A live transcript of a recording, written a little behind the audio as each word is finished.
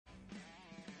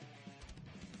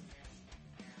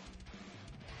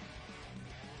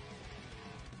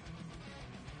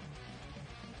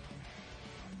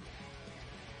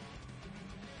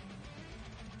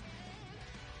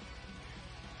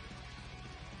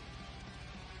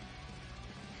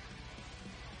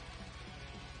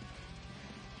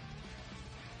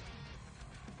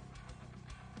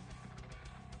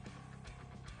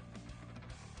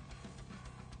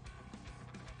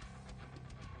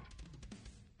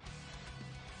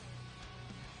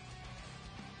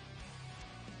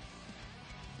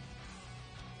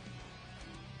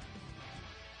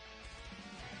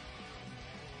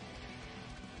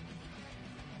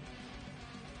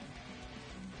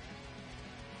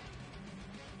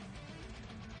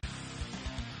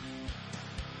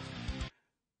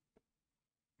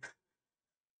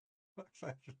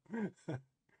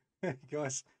Hey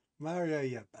guys, Mario,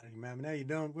 yeah, buddy, man. How you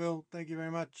doing? Will, thank you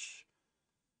very much.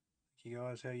 Thank you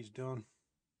guys. How you doing?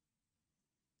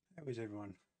 How is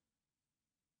everyone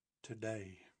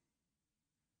today?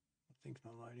 I think it's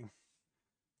not loading.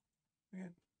 Yeah.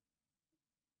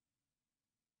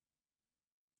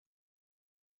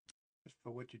 Just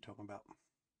for what you're talking about.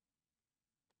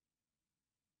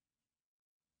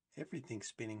 Everything's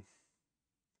spinning.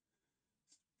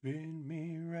 Spin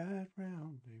me right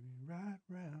round, baby, right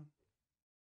round.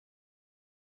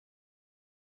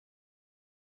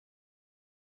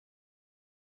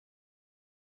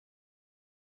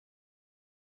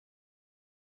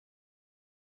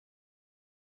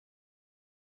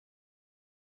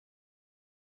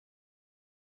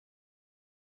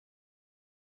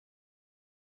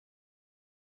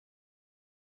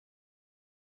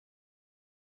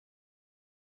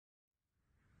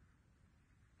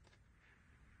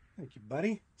 Thank you,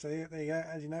 buddy. So there you go.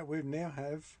 As you know, we now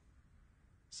have a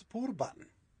supporter button.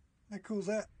 How cool is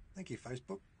that? Thank you,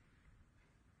 Facebook.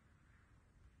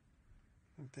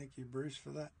 And thank you, Bruce, for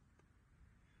that.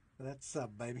 For that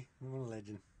sub, baby. What a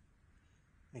legend.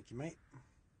 Thank you, mate.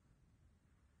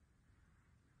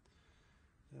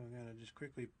 So I'm going to just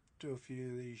quickly do a few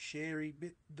of these sherry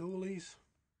bit doolies.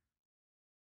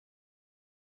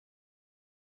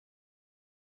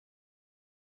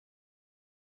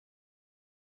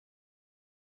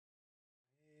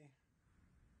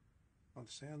 By the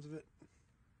sounds of it.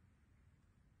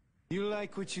 You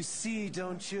like what you see,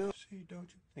 don't you? See,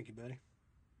 don't you? Thank you, buddy.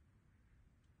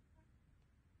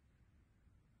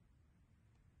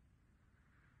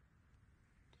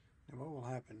 Now what will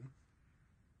happen?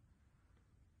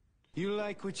 You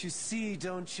like what you see,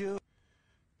 don't you?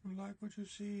 You like what you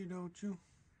see, don't you?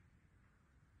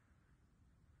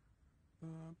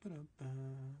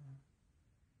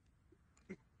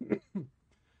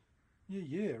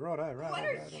 Yeah, righto, right. What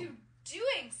are you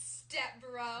doing, step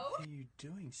bro? What are you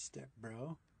doing, step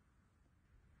bro?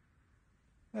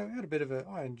 I had a bit of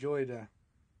I enjoyed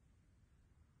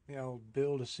the old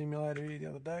builder simulator here the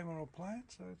other day when we were playing,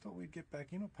 so I thought we'd get back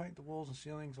in. I'll paint the walls and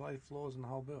ceilings, lay floors and the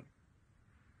whole building.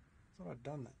 I thought I'd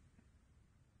done that.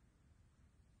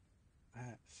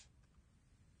 Perhaps.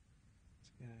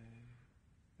 Let's go.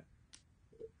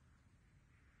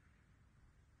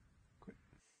 Quit.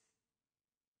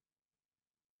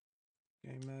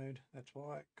 Game mode, that's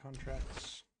why.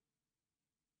 Contracts.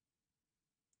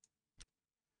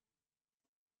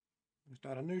 We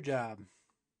start a new job.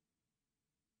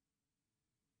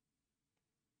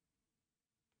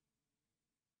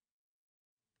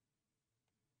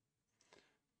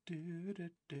 Partner,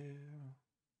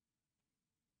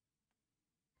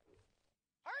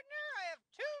 I have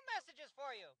two messages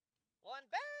for you. One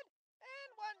bad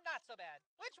and one not so bad.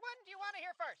 Which one do you want to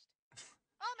hear first?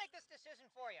 I'll make this decision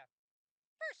for you.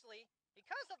 Firstly,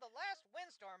 because of the last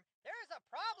windstorm, there is a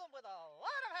problem with a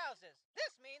lot of houses.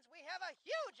 This means we have a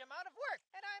huge amount of work,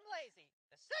 and I'm lazy.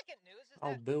 The second news is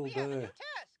that we have a new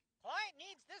task. Client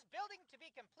needs this building to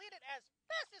be completed as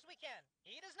fast as we can.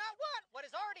 He does not want what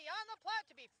is already on the plot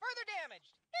to be further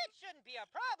damaged. It shouldn't be a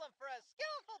problem for a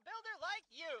skillful builder like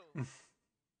you.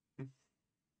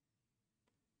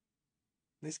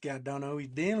 This guy don't know who he's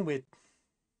dealing with.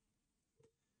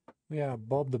 We are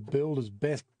Bob the Builder's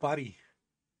best buddy.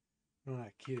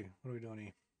 Right, Q, what are we doing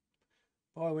here?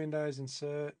 Buy windows,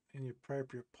 insert in the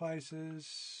appropriate places.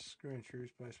 Screw and shrew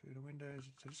space for the windows.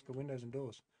 So just got windows and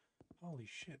doors. Holy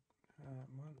shit. 1,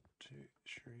 2,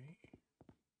 3,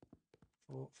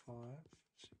 4, 5,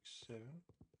 6, 7,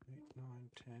 8, 9,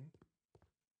 10,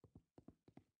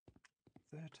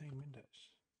 13 windows.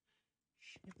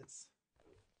 Shivers.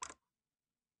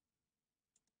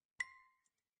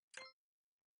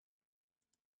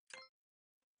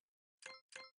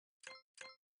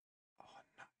 Oh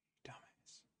no, you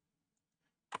dumbass.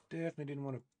 Definitely didn't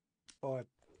want to buy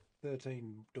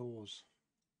 13 doors.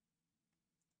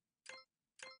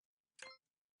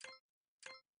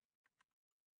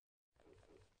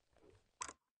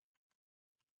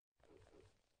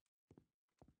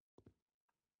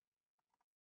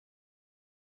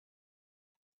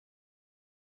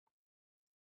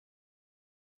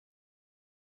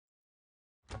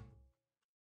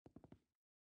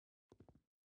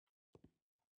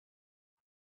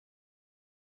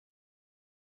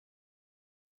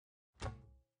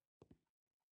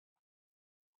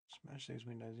 Smash these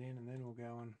windows in and then we'll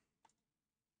go and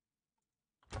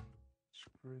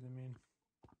screw them in.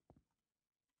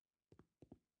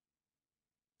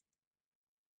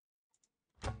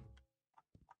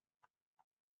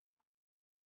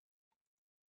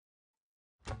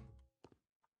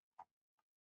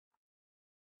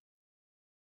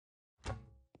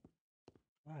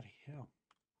 Bloody hell.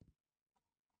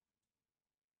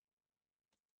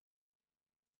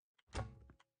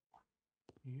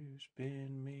 You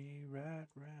spin me right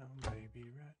round, baby,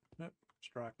 right. Nope,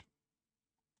 striked.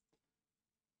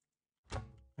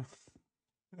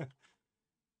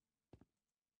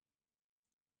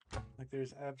 Like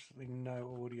there's absolutely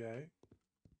no audio,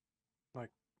 like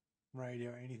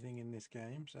radio or anything in this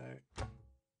game, so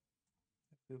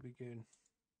it'll be good.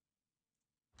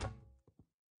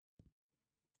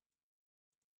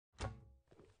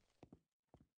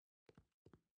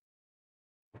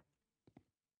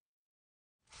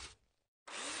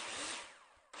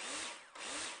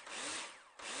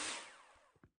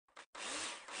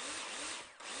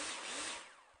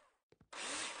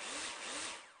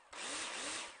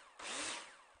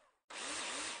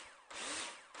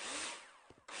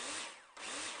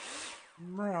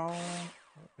 Oh,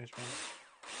 missed one.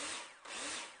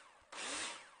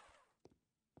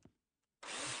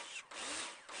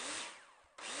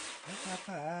 Look at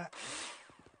that.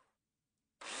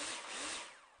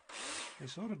 They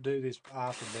sort of do this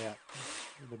ass about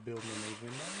with the building in these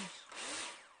windows.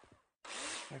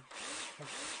 Like I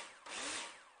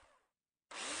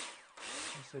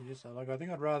said yesterday, like I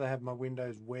think I'd rather have my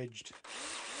windows wedged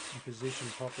and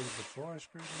positioned properly before I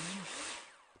screw them in.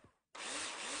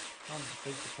 Kind of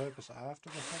defeats the purpose after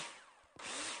the fact.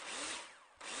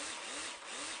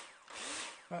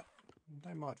 But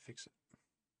they might fix it.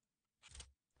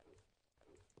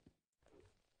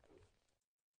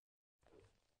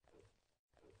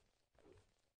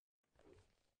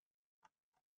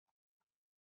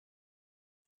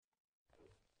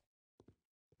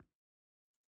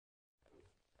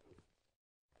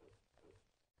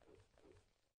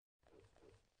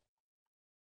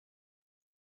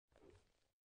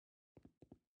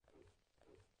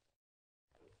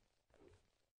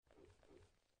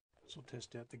 This will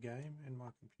test out the game and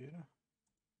my computer.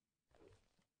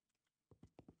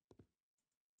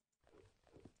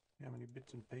 How many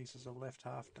bits and pieces are left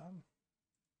half done?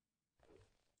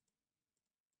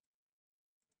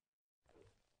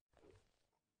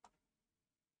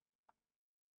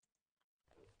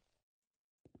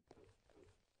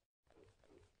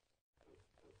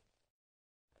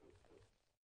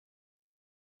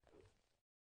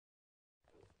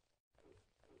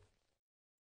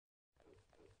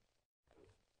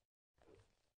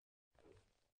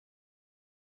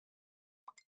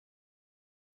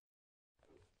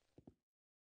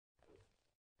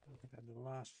 I've had the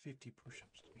last 50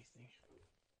 push-ups to me thing.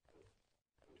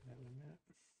 Do that in a minute.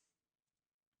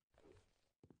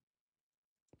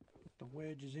 Put the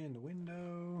wedges in the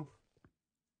window.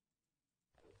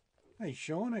 Hey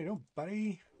Sean, how you doing,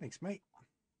 buddy? Thanks, mate.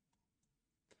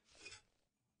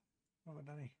 What have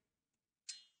I done here?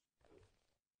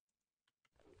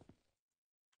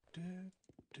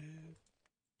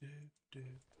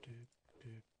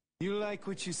 You like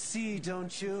what you see,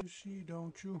 don't you? See,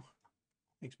 don't you?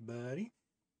 Thanks, buddy.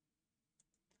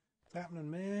 What's happening,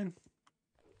 man?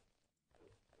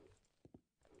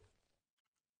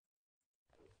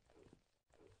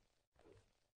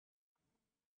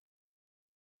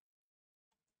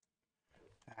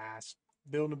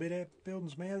 Building a bit of building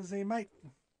some houses here, mate.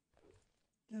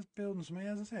 Just building some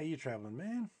houses. How you travelling,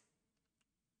 man?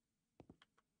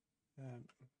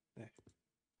 There.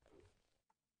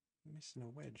 Missing a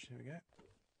wedge. There we go.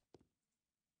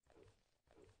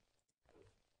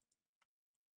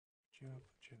 Put you up,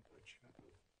 put you up, put you up, put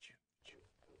you up, put you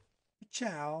up.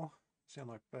 Ciao. Sound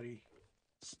like buddy.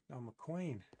 I'm a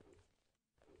queen.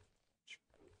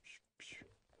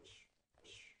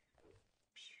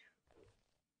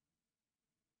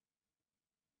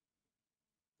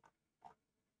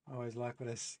 Always like with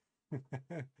us.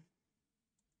 Thanks,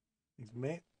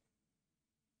 Matt.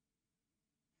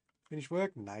 Finished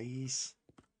work? Nice.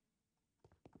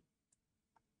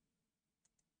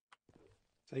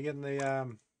 So you're getting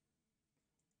the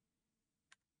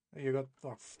you got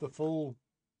like the full,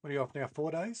 what are you off now,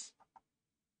 4 days?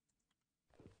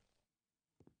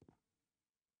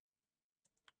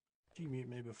 Did you mute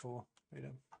me before,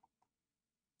 Peter?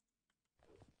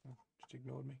 Oh, just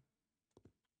ignored me.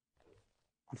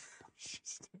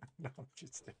 No, I'm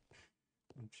shit stirring.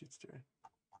 I'm shit stirring.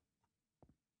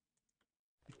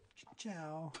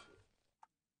 Ciao.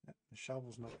 The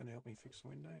shovel's not going to help me fix the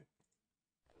window.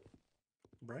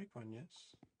 Break one,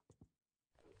 yes.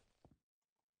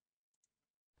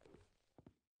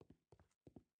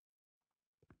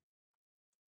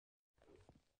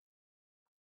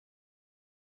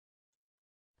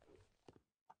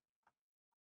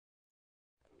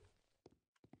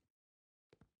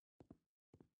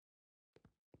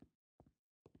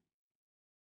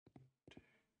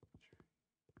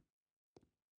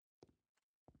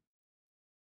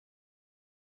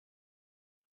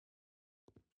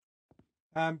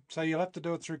 So you'll have to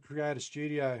do it through Creator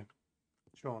Studio,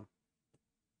 Sean.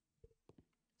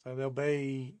 So there'll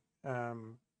be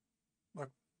like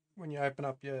when you open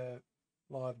up your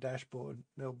live dashboard,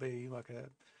 there'll be like a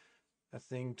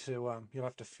thing to you'll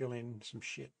have to fill in some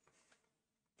shit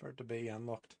for it to be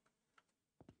unlocked.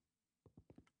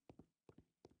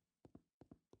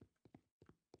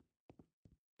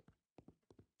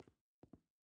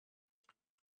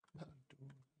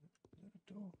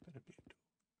 Door? Better be a door.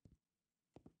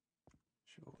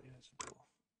 Surely there's a door.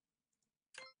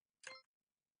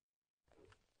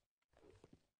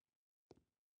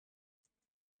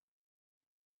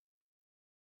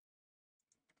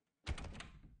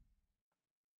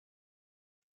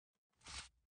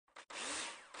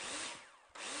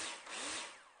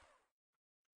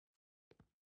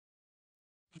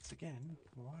 Once again,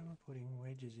 why am I putting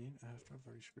wedges in after I've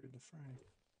already screwed the frame?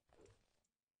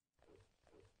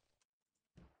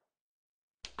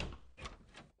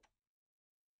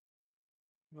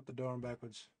 Got the door on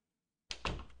backwards.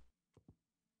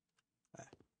 Ah.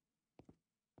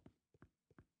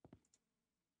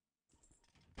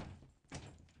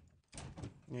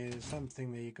 Yeah, there's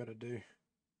something that you got to do.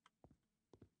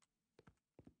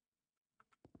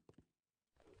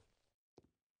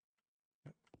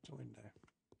 Oh, it's a window.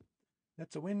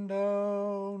 That's a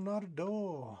window, not a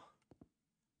door.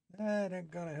 That ain't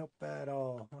gonna help at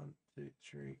all. 1, 2,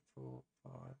 3, 4,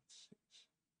 5, 6,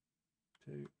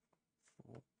 2,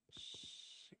 4,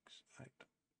 6, 8.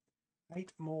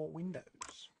 8 more windows.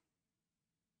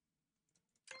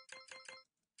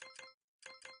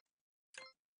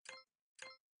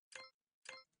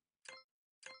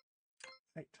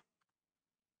 8.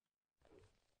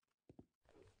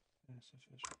 That's the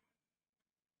first one.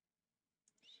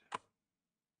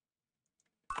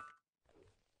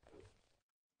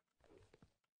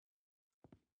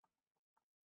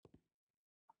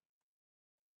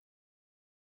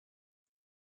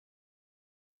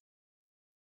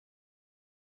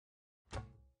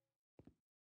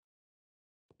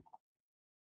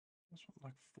 This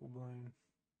one like full blown.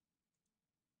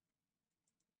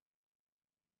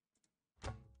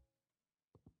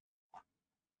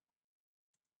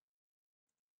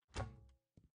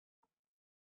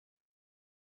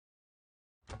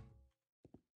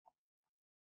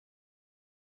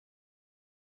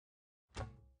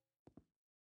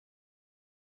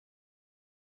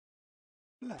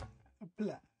 Blah,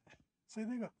 blah. See,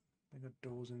 they got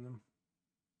doors in them.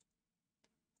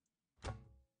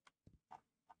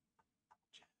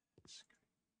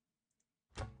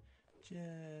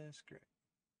 Just great.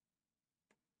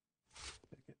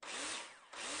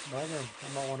 Bugger 'em.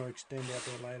 I might want to extend out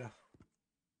there later.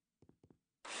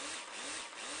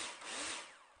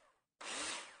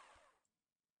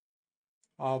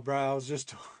 Oh, bro, I was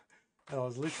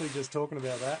literally just talking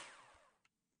about that.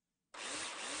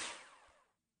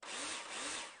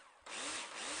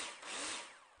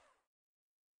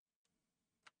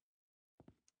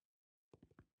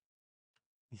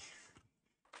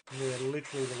 Yeah,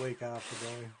 literally the week after,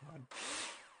 bro.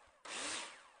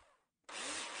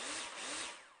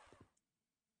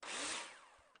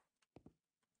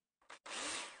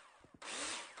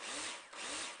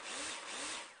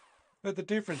 But the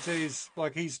difference is,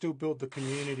 like, he still built the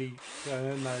community to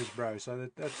earn those, bro. So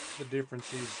that's the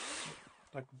difference is,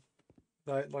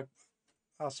 like,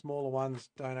 us smaller ones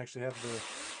don't actually have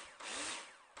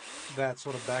that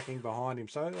sort of backing behind him.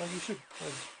 So, like, you should,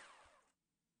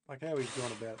 like how he's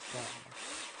gone about it's fine.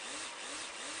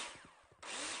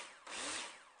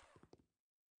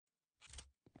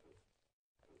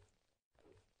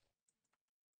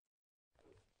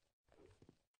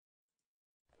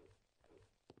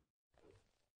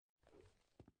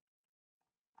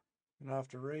 And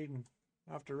after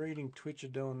reading Twitch are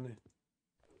doing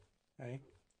the, hey,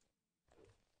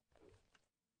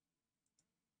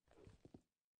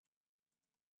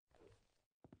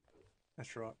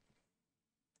 that's right.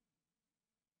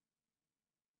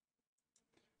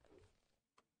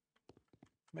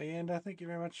 Meander, thank you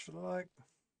very much for the like.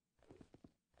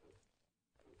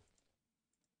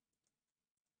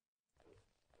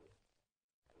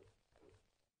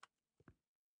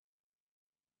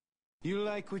 You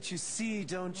like what you see,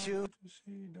 don't you? Like what you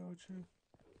see, don't you?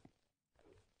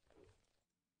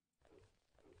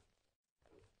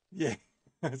 Yeah.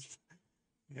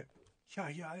 Yeah.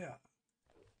 Yeah.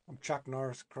 I'm Chuck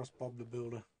Norris across Bob the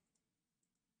Builder.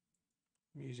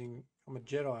 I'm a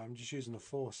Jedi, I'm just using the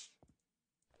Force.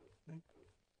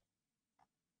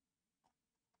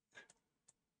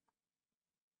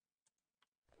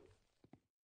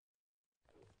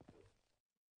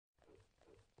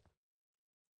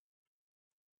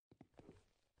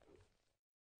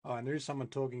 Oh, and there is someone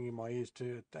talking in my ears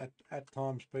too at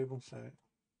times, people, so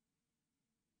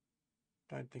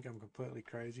don't think I'm completely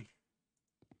crazy.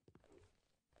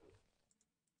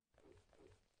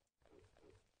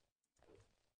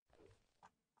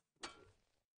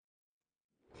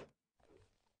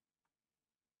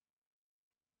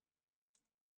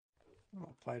 I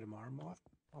might play tomorrow.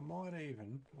 I might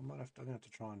I'm gonna have to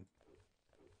try and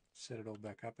set it all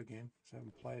back up again. So I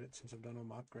haven't played it since I've done all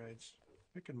my upgrades.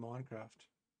 Freaking Minecraft.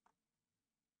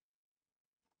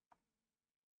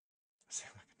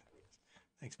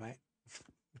 Thanks, mate.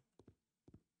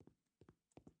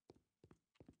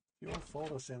 Your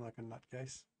fault I sound like a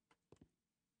nutcase.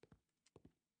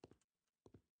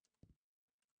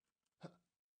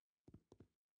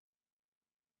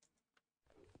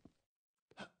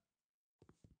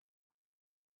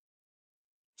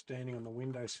 Standing on the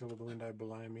windowsill of the window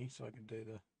below me so I could do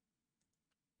the...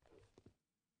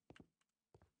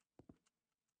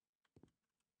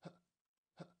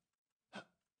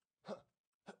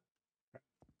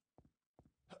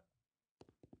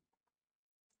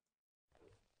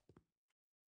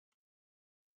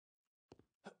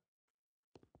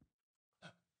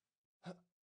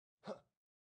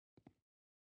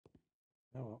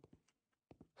 Oh well.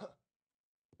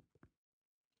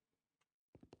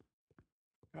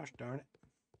 Gosh darn it.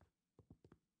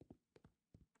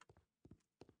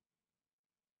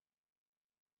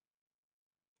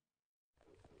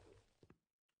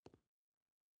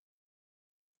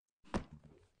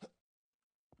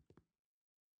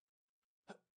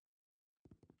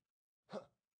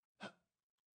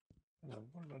 Oh,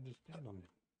 what did I just stand on there?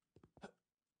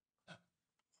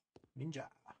 Ninja.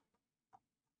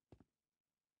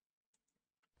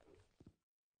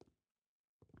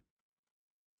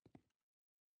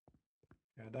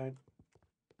 Yeah,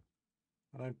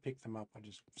 I don't pick them up, I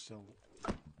just sell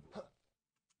them.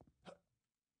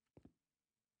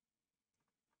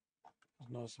 It's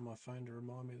nice on my phone to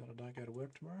remind me that I don't go to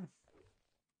work tomorrow.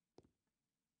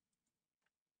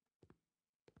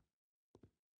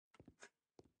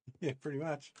 Yeah, pretty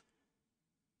much.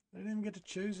 I didn't even get to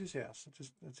choose this house.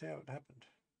 That's how it happened.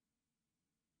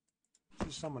 This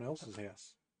is someone else's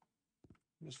house.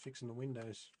 I'm just fixing the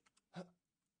windows.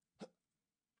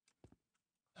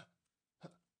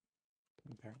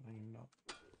 Apparently not.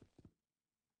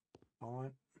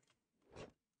 Fine.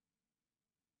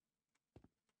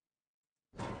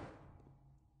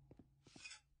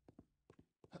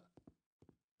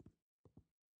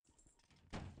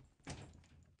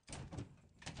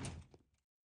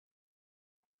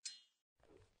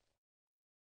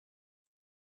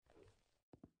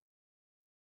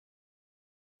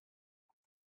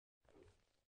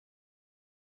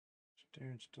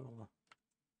 Stair installer.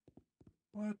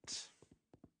 What?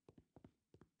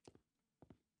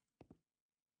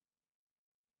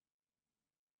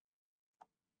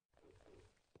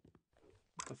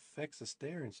 What the feck's a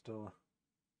stair installer?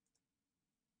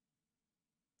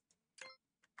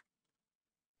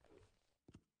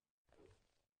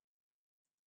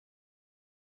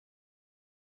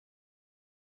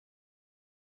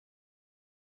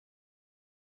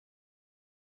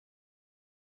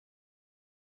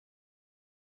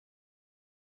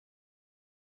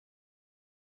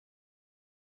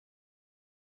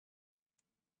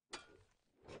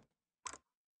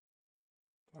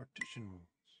 Partition walls.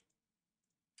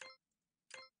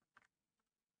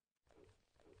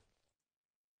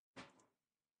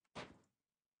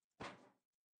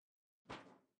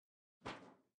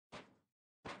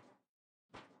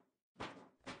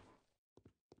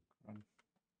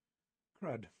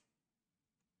 Crud.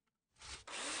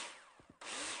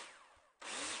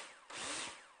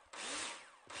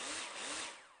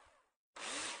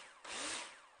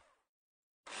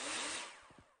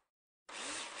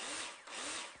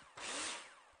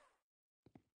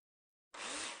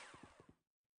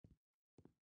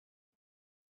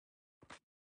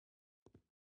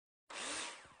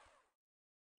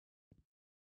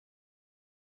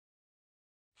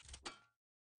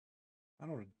 I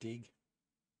don't want to dig.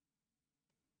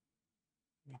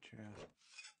 Let me try.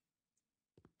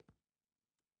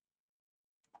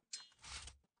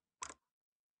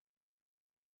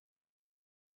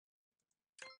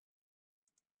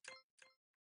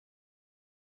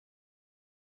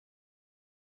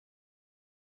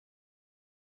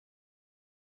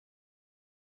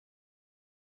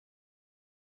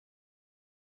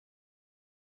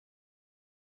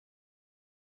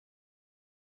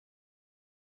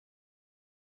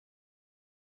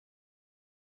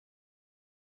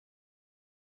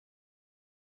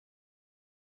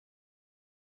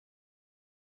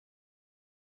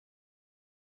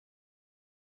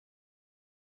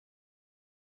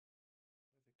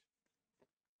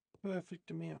 Perfect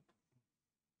amount.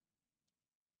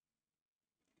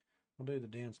 We'll do the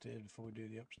downstairs before we do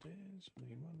the upstairs. We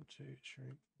need 1, 2, 3.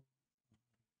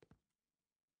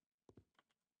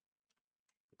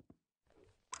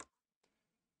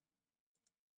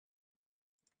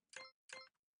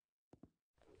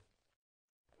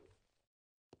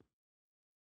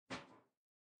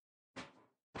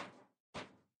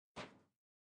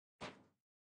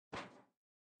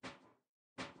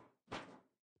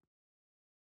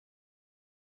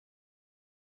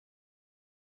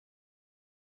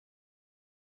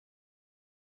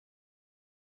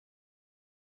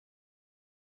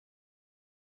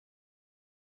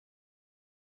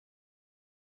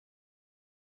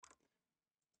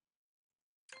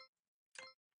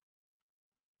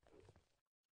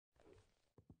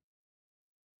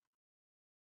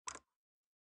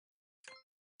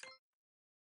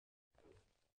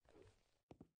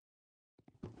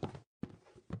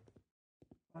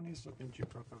 Funniest looking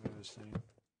gyprock I've ever seen.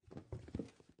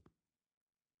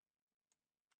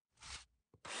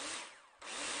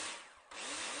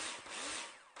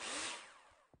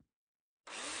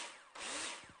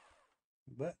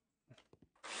 But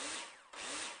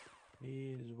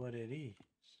here's what it is.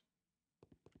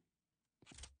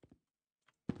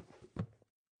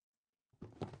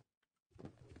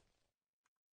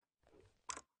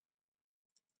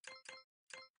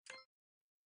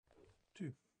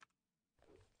 Two.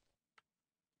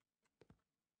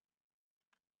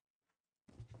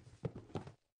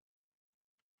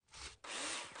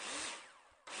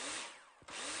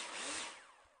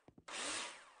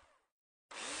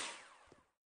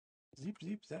 Zip,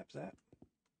 zip, zap, zap.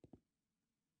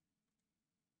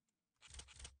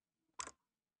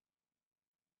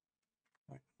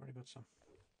 Right, already got some.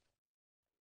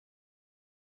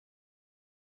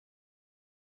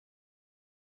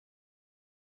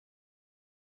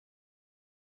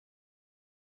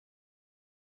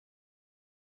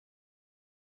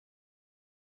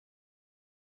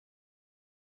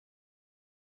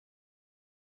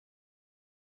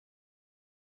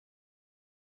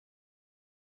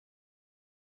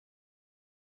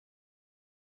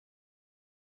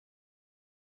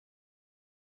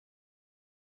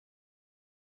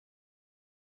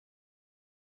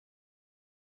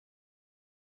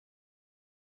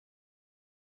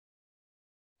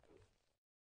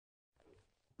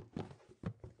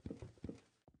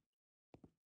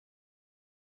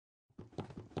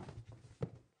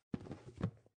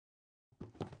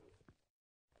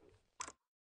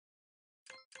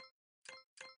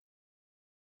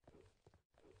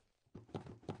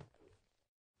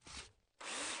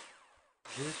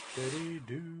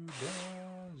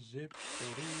 Zippity-doo-dah,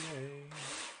 zippity-ay.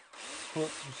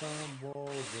 Putting some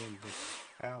walls in this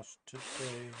house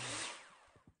today.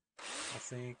 I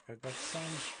think I got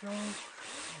sunstroke.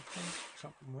 I think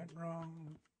something went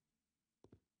wrong.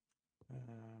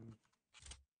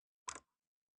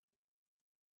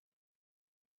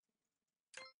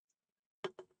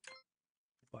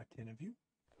 By 10 of you.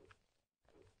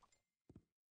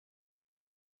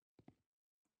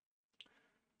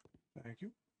 Thank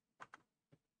you.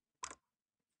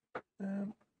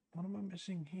 What am I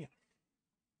missing here?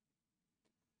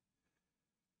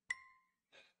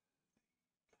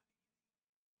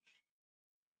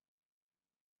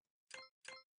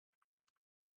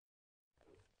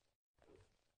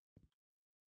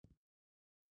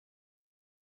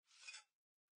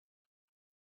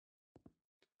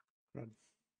 Crud.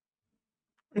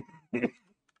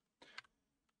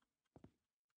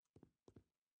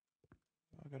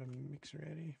 I got a mix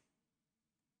ready.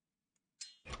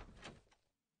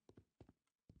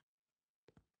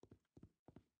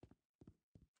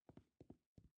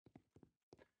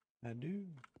 I do.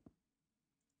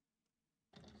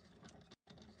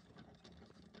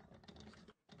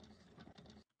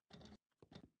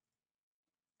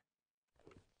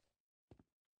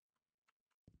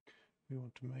 We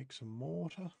want to make some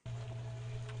mortar.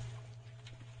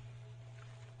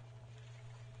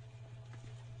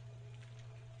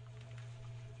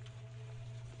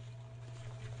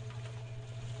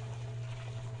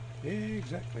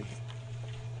 Exactly.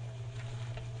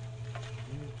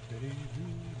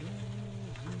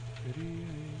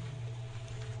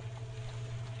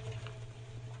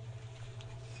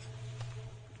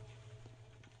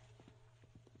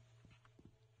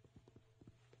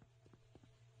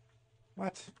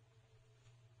 What?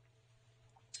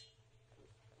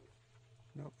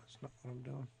 Nope, that's not what I'm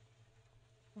doing.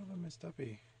 What have I messed up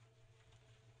here?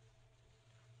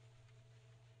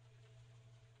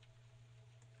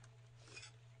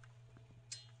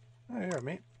 Oh, you're right,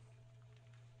 mate.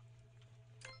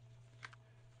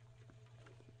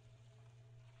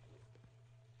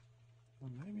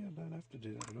 don't have to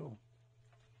do that at all.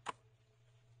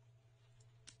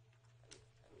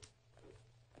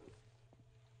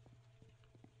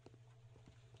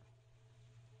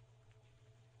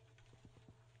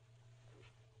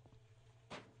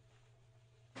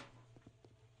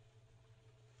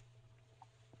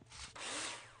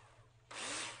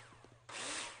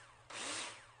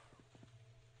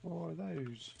 What are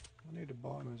those? I need to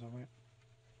buy them as I went.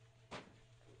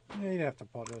 Yeah, you'd have to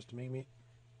apologise to me, mate.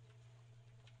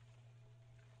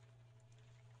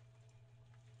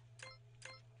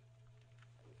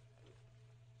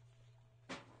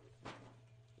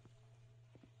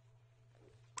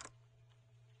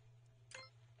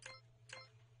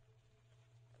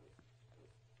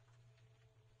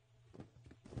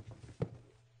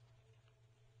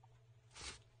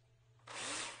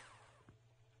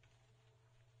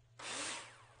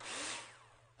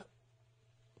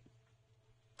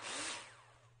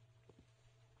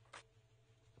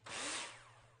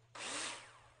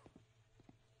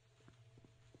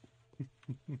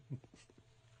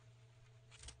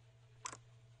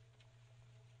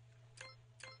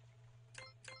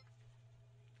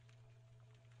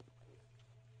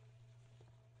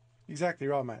 Exactly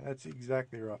right, mate. That's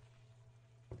exactly right.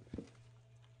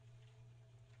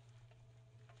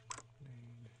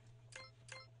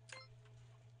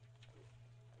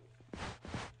 I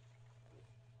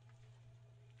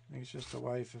think it's just a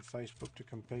way for Facebook to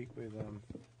compete with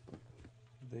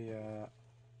the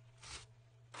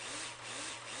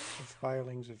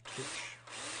failings of Twitch.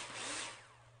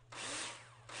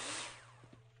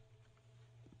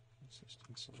 Assist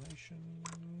installation.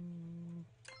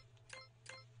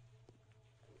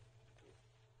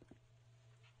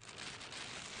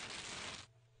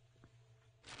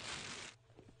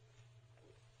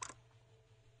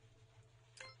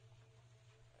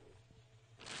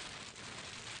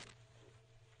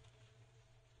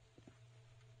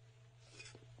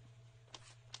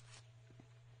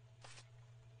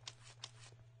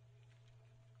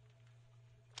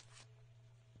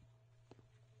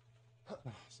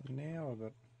 So now I've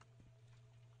got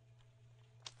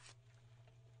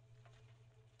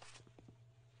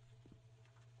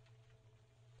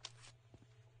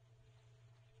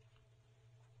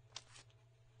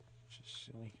just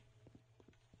silly.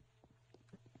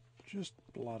 Just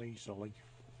bloody silly.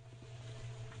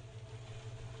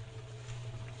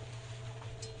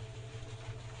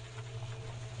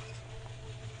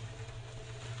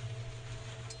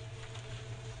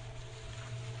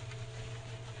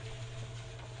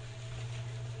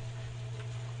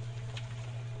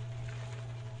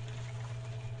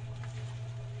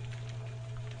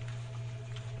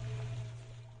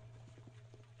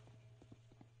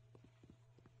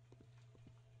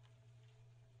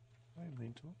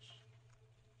 Lentils.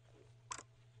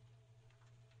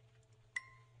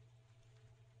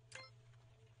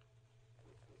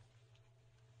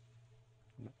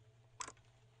 No.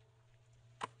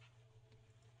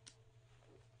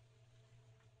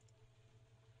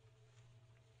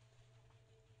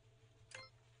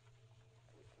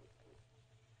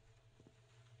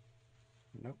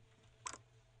 Nope.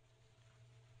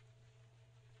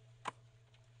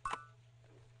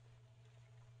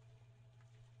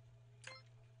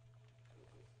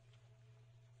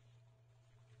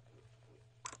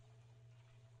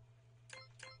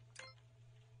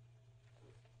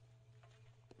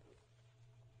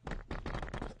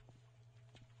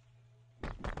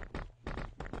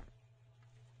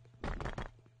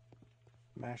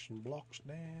 Mashing blocks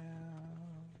down.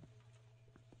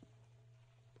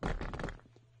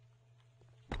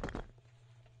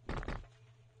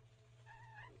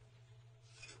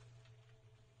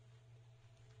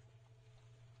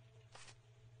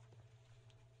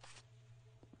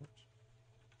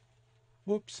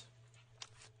 Whoops.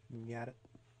 Got it.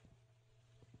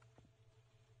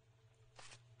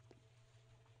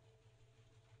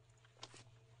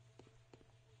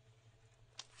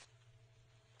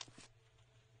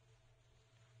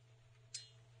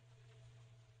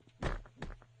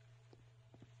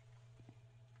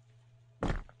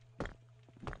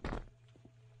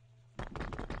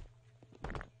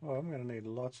 Well, I'm going to need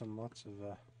lots and lots of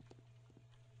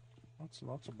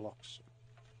blocks.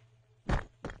 I'll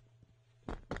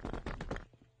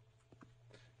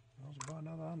buy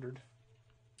another 100.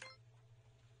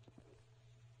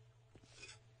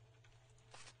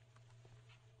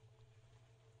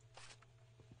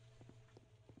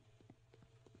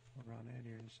 I'll run out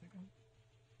here in a second.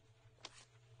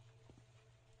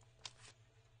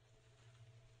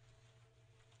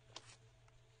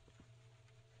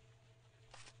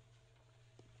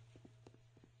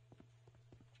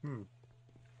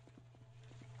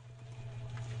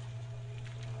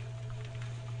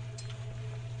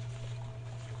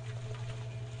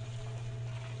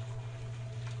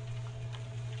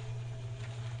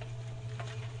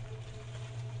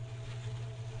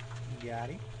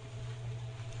 Got it.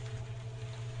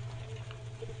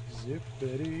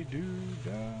 Zippity doo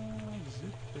dah,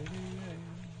 zippity yay.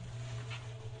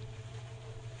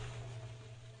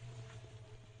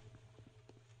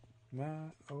 My,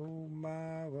 oh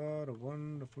my, what a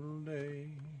wonderful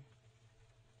day.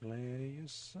 Plenty of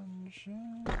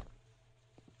sunshine.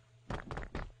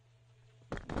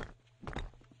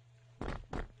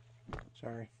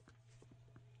 Sorry.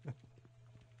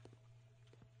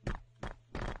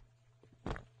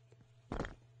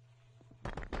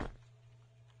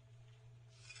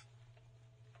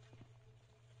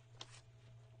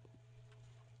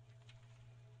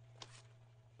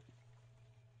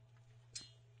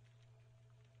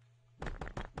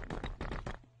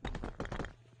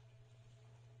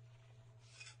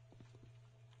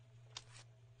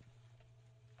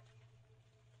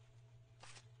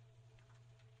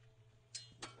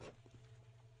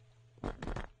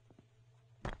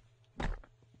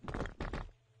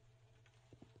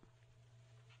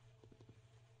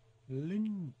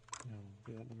 Lin. No,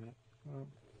 do that in a minute.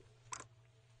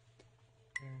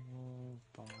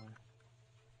 Bye.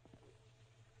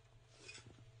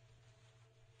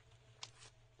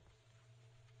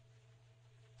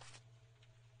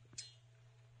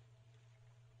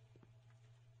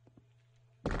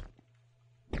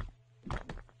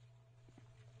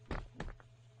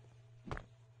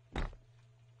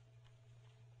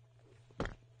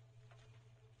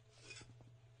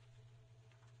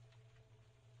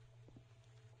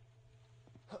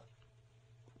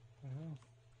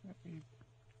 That'd be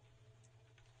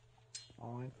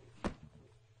fine.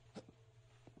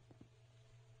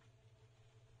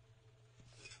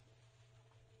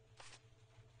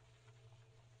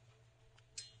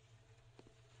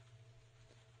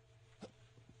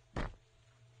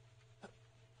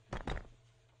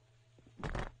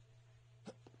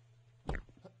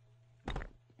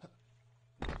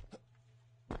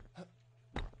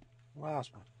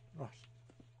 Last one. Right.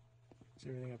 Is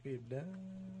everything up here done?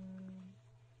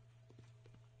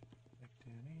 Back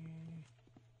down here.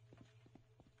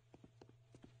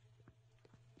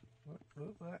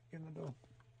 Look that in the door.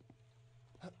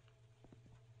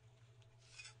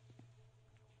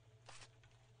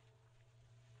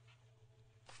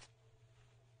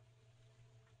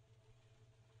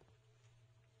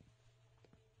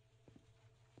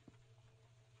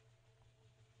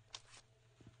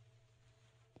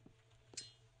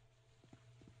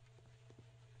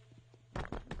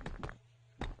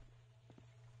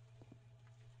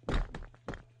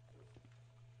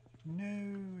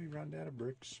 No, we run out of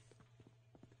bricks.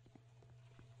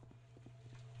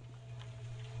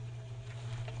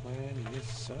 Plenty of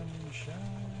sunshine.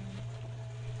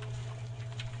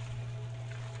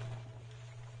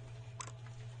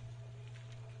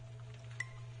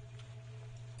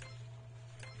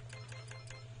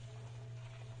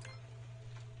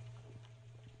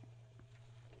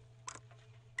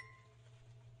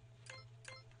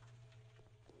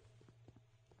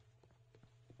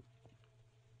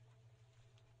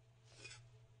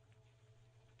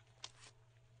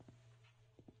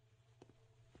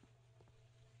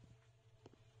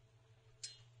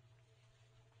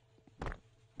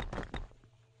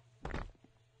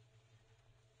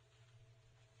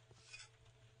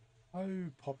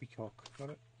 Oh, poppycock.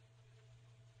 Got it.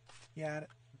 Got it.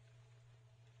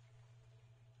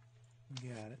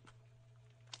 Got it.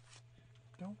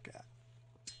 Don't got it.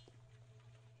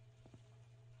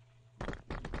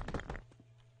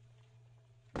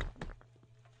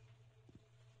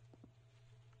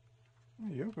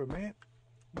 You're good, man.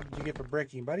 What did you get for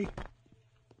breaking, buddy?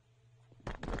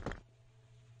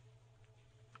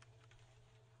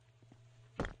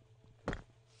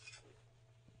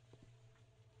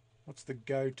 What's the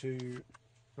go-to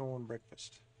dawn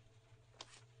breakfast?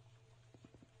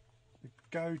 The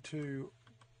go-to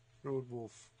grilled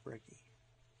wolf brekkie.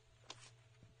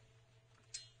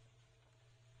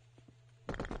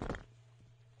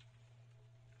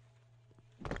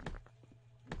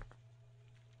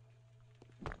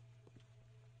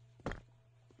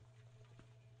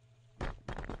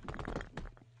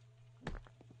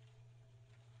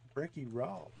 Brekkie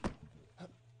roll.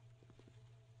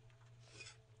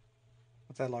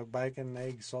 What's that, like bacon,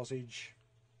 egg, sausage?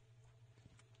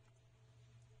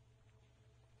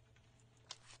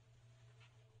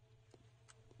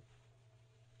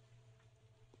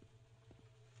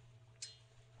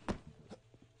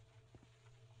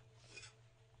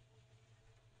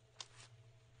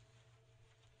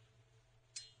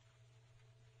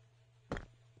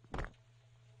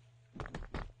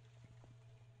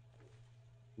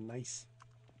 Nice.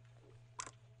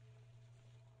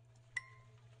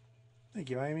 Thank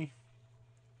you, Amy.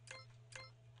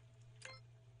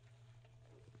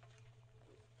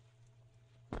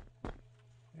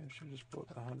 should have just bought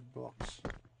the 100 blocks.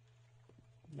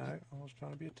 No, I was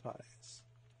trying to be a tight ass.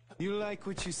 You like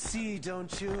what you see,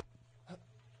 don't you?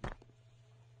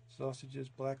 Sausages,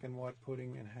 black and white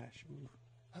pudding, and hash. Ooh.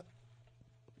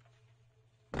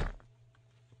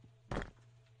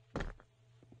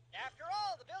 After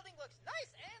all, the building looks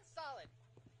nice and solid.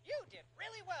 You did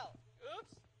really well.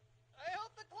 Oops. I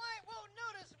hope the client won't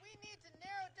notice we need to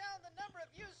narrow down the number of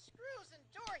used screws and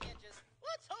door hinges.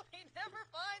 Let's hope he never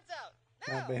finds out.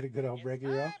 Now, I bet a good old it's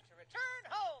regular. time to return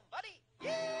home, buddy.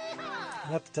 Yeehaw!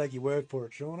 I'll have to take your word for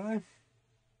it, Sean, eh?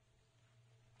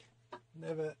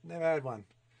 Never had one.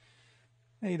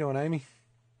 How you doing, Amy?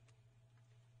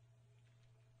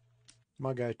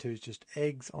 My go-to is just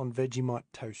eggs on Vegemite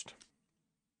toast.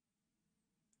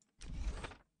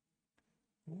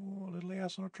 Oh, a little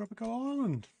house on a tropical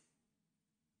island.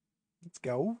 Let's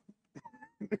go.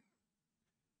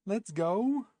 Let's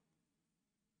go.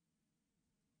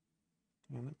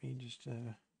 Now let me just... Great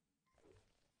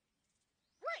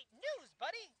news,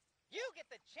 buddy! You get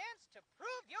the chance to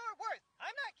prove your worth.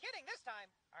 I'm not kidding this time.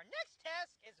 Our next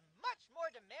task is much more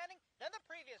demanding than the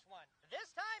previous one.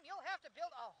 This time you'll have to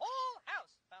build a whole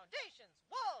house. Foundations,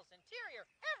 walls, interior,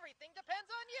 everything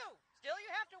depends on you. Still, you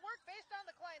have to work based on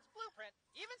the client's blueprint.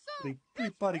 Even so,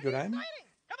 pretty bloody good, Amy. exciting.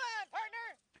 Come on, partner.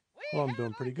 Well, I'm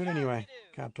doing pretty good anyway.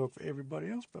 Can't talk for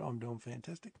everybody else, but I'm doing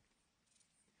fantastic.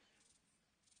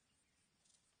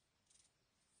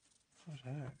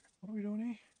 What are we doing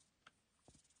here?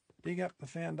 Dig up the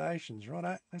foundations,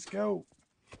 righto. Let's go.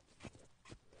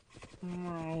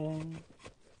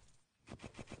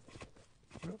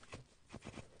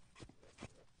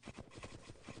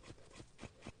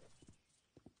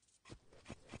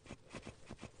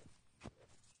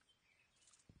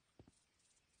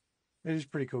 It is a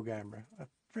pretty cool game, bro. A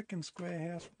freaking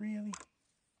square house, really?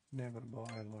 Never to buy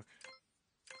it, look.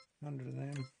 100 of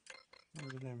them.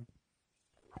 100 of them.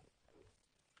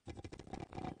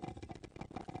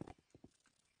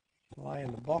 Lay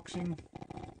in the boxing.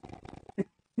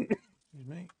 Excuse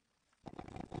me.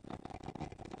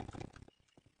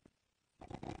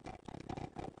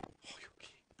 Oh, you're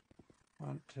kidding.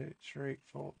 1, 2, 3,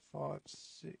 4, 5,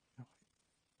 6.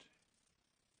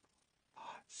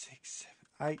 6,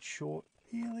 7, 8 short.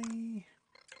 Really?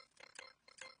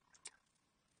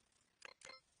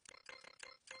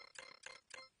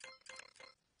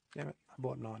 Damn it, I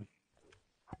bought 9.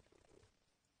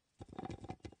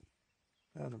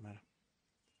 Doesn't matter.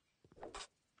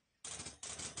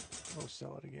 We'll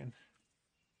sell it again.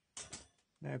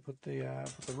 Now put the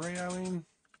Rio in.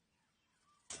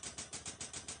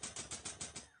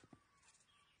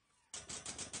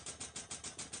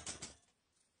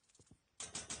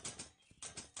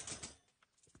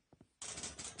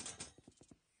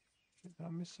 Did I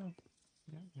miss some?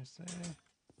 Yeah, miss there.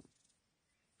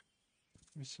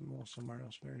 Miss some more somewhere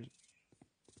else. Where is it?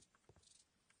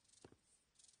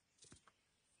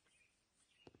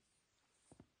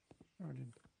 Oh, I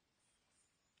didn't.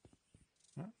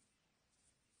 No?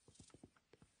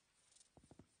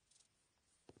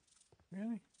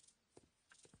 Really?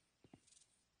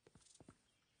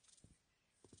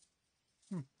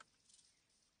 On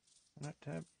that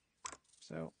tab.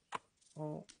 So,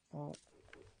 all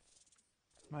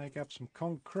make up some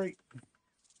concrete.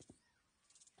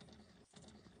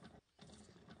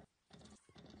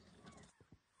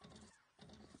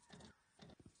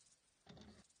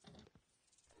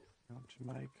 Want to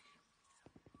make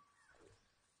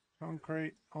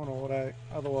concrete on auto,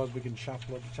 otherwise we can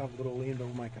shuffle it all in, but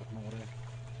we'll make it on auto.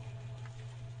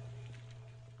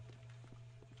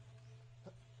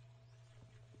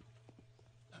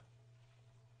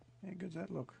 How good's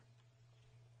that look?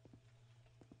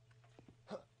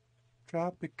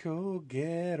 Tropical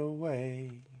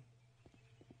getaway.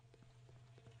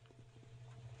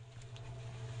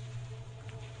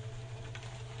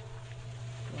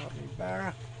 Grab me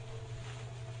barra.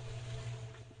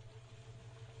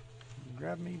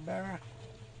 Grab me barra.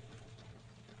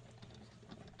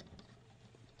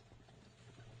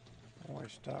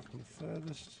 Always start from the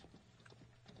furthest.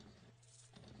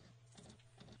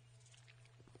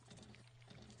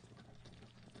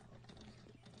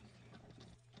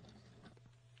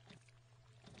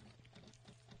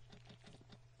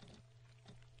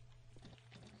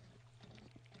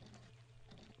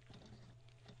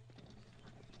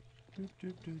 Do,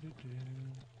 do, do, do, do.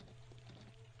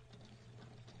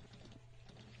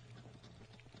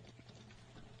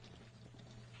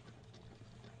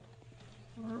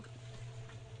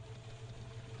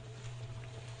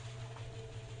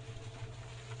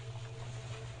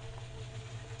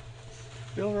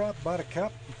 Fill her up,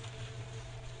 buttercup.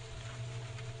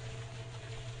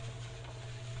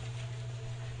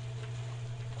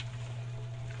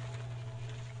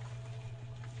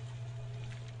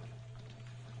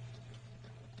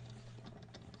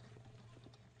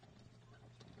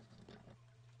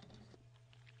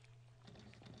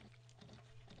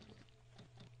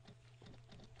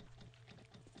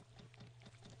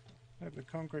 Hope the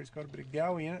concrete's got a bit of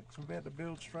go in it, because I'm about to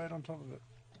build straight on top of it.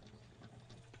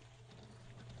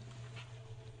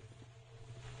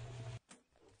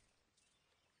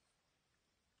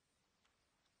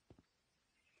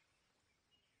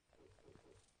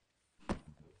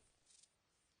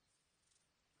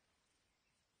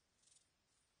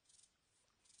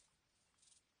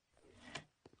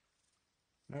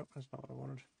 Nope, that's not what I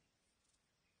wanted.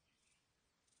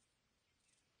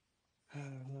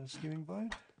 The skimming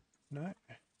blade? No.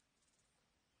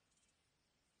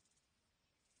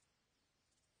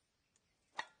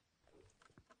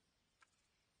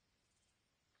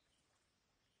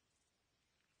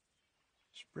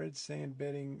 Spread sand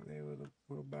bedding there with a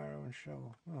wheelbarrow and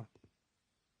shovel. Oh.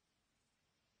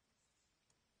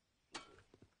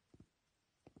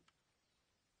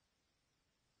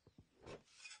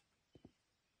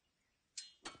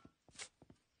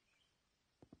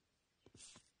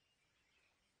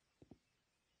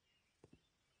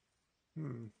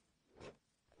 Hmm.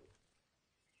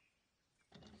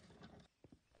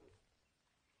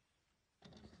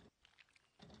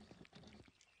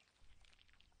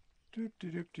 Do.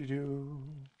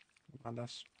 And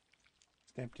that's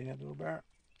stamped in that little barrel.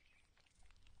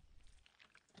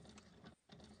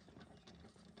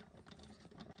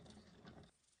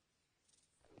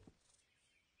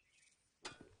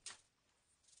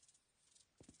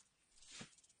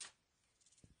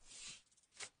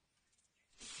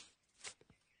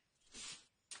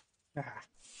 Ah,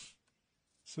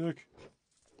 sick.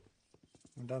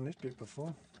 I've done this bit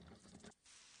before.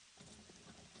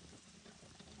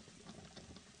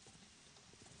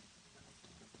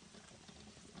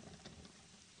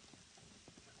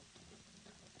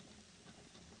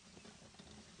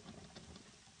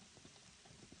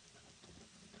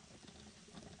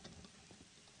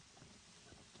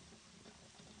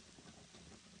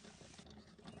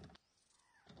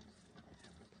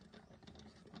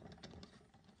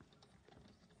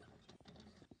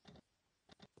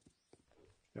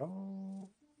 Oh.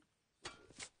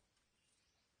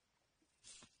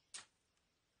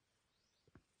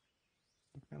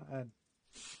 I'm gonna add.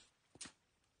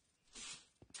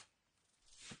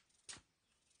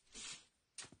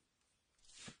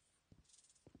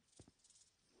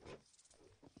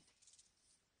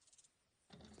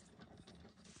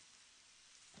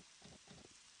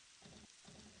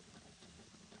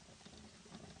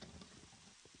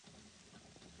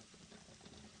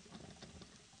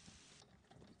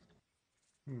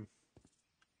 Hmm.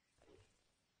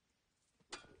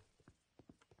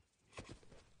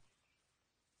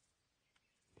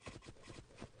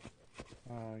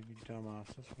 Oh, you dumbass.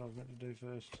 That's what I was meant to do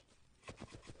first.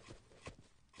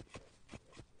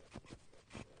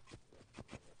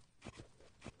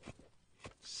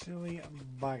 Silly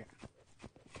bugger.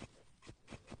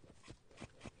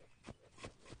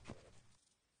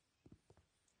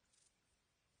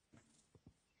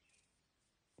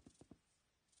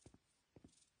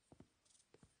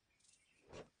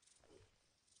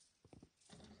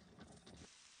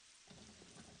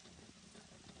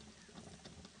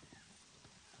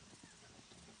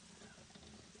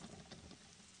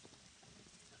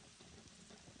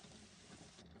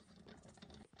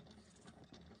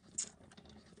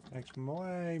 Makes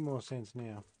way more sense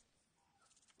now.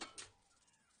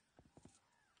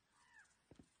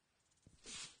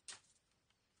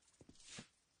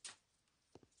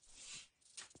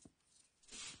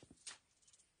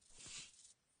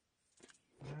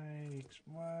 Makes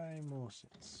way more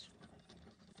sense.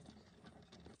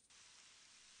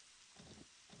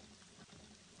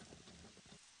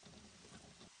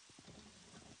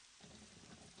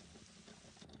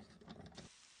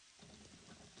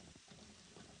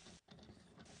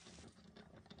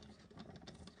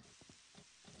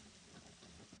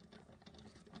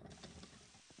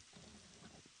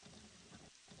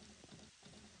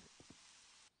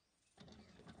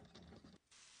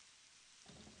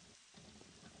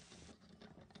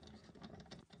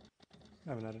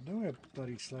 I haven't had to do a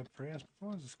bloody slab for house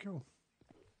before. This is cool.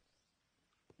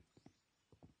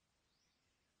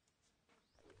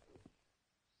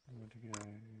 I'm going to go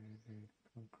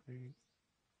concrete.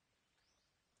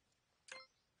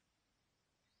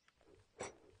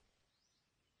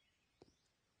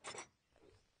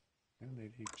 I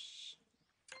need heaps.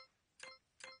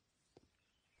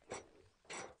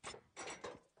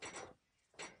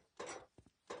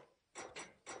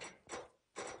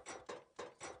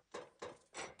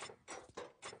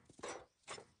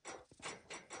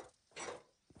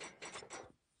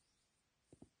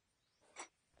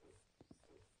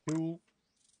 Cool.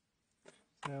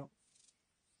 Now,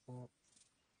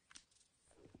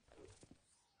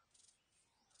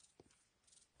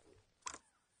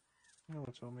 know what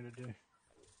it's want me to do.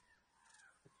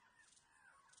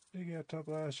 Dig out top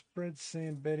layer, spread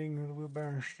sand bedding with a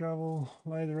wheelbarrow and shovel,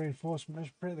 lay the reinforcement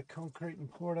mesh, prepare the concrete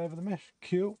and pour it over the mesh.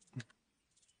 Cool.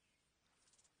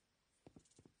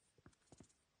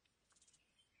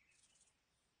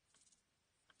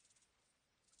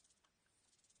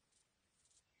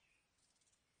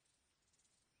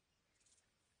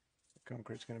 The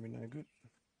concrete's going to be no good.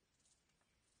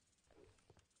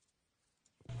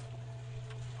 I'm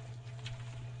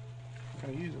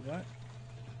going to use it though.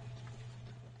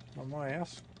 On my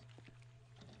house.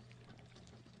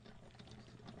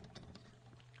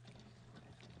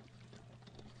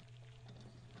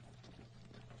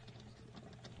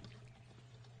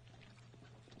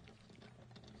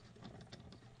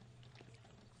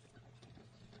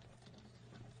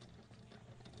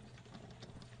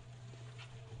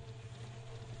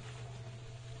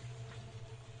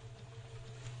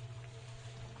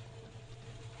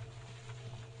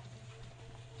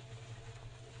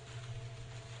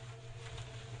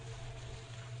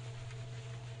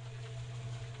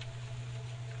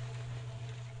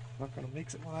 Not going to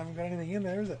mix it when I haven't got anything in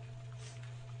there, is it?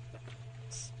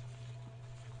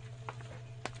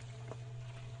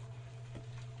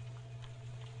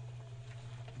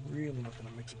 Really not going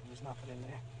to mix it when there's nothing in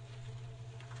there.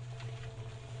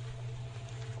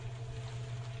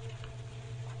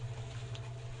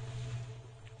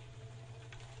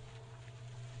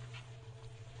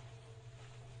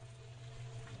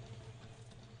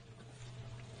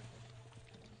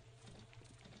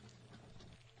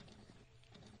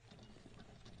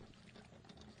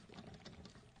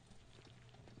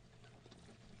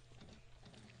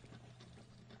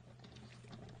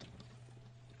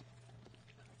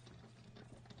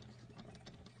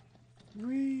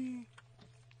 Whee!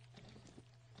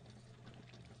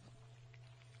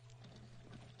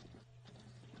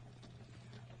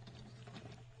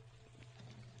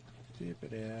 Tip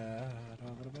it out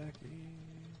over the back here.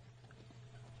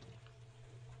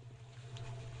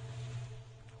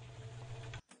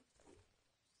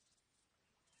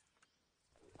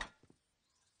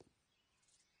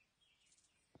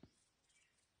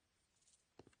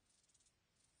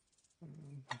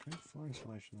 Okay, fire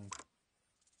insulation then.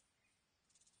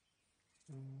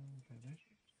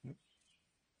 Foundation. Yep.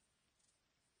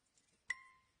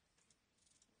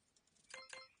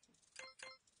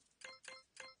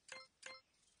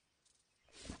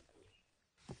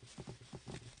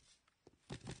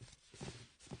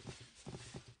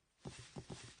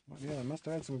 Well, yeah, they must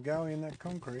have had some go in that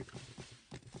concrete.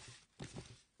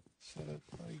 Set it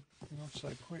like not so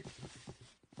quick.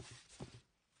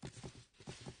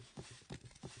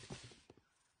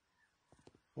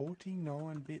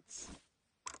 $49 bits.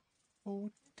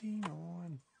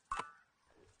 49.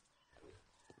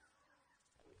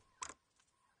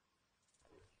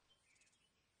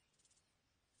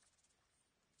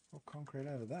 What concrete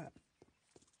over that?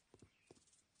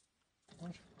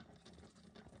 What?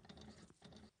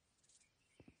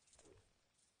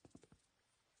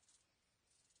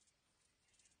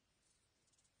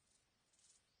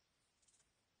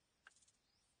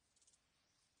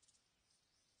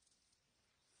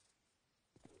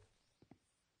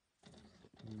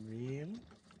 Really?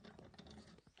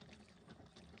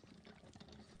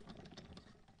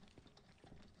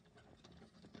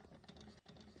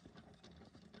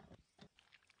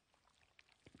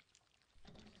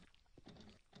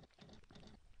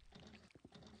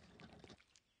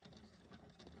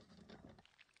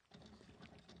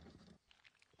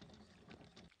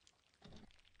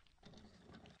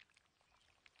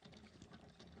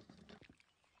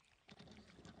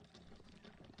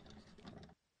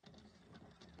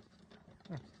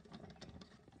 Huh.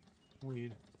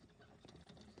 Weird.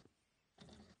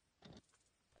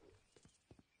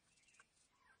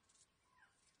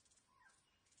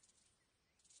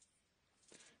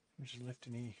 Which is left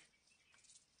in here?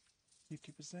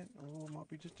 50%? Oh, might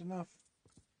be just enough.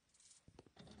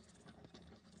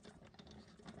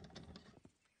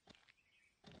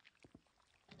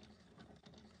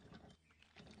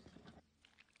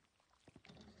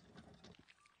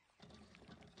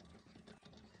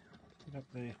 Get up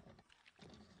there.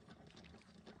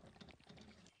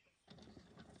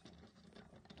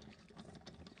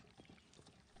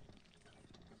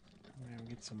 Now we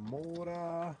get some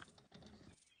mortar.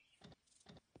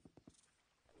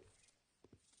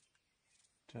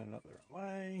 Turn it up the right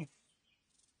way.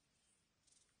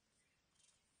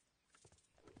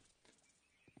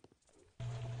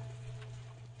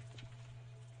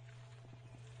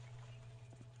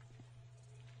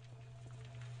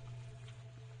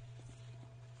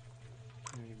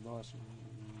 And you can buy some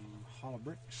hollow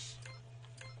bricks.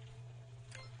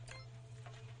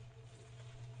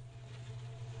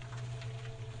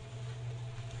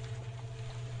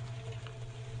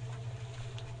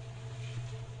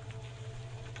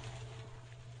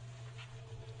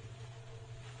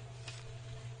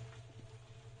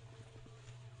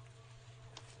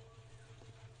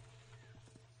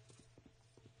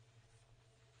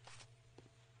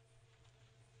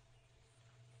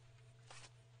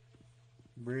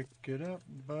 Brick it up,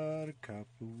 buttercup.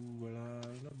 Ooh, la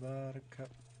la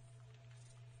buttercup.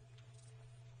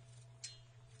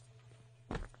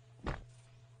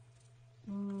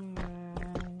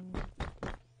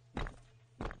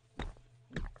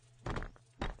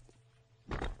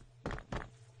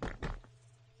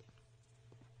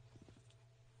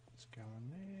 Let's go in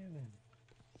there then.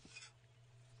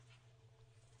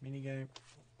 Minigame.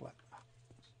 Black.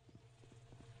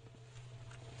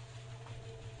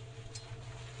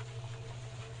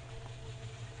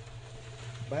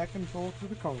 Back and forth to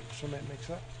the conch. Cement mix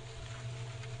up.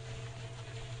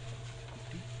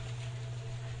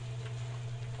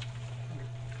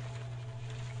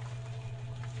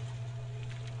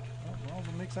 Well, might as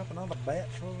well mix up another batch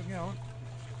while we're going.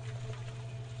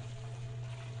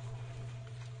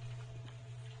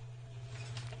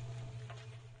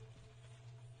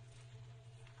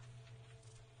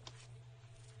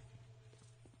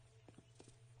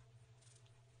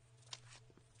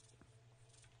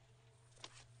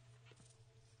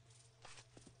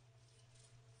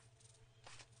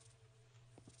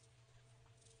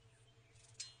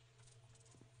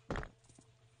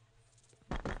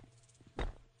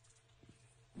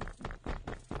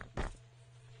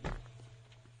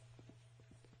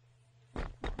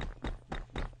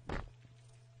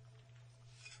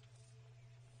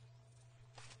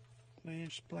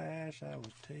 Splish splash, I was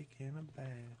taking a bath.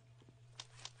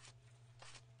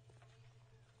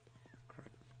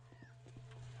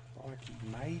 Crikey,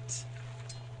 mate.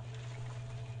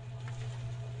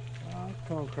 Oh,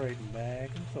 concreting back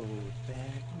and forth,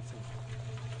 back and forth.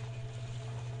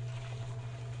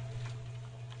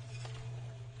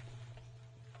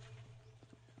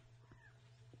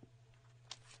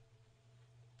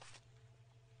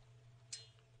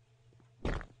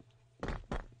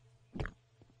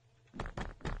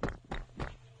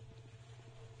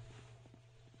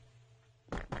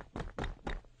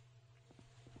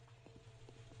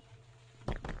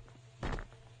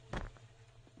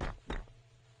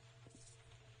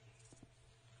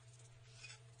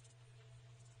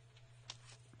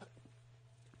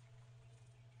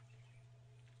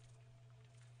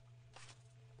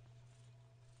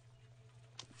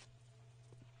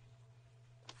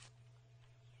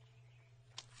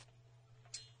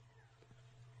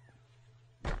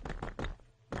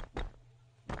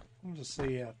 We'll just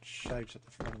see how it shapes at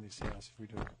the front of this house if we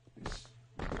do this.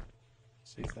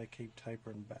 See if they keep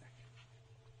tapering back.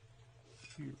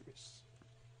 Curious.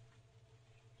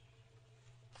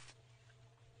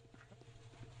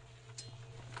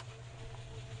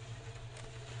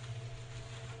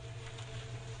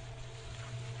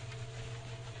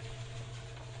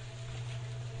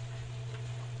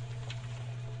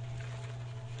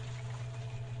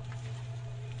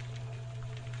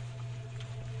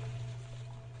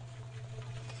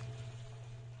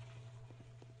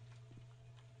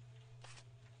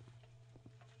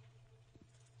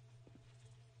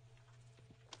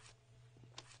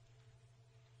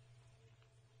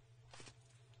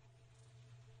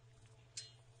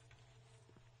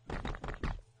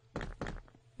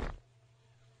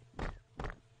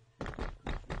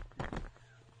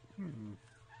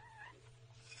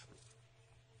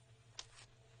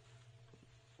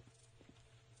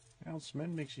 Out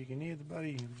cement mix, you can hear the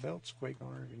bloody belt squeak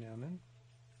on her every now and then.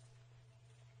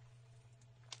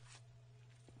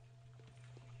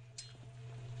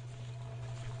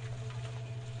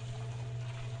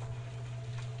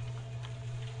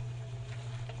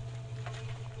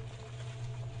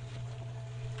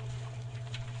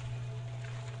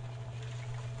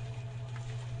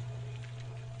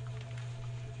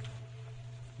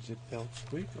 Is it belt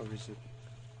squeak or is it...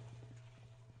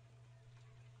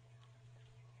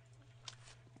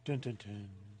 Dun dun dun.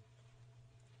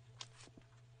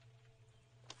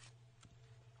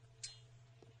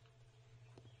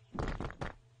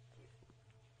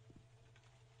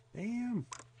 Damn.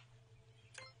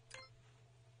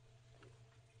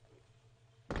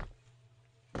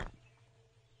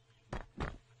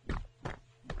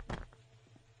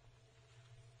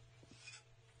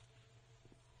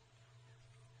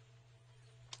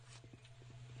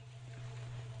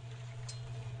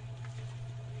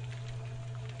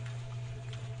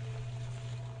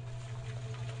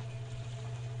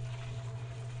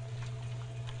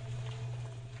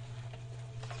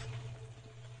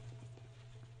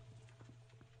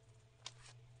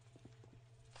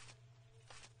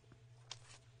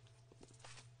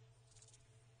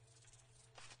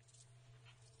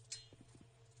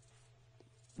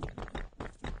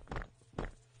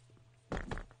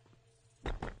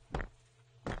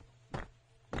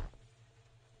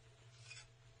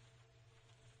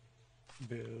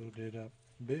 Build it up,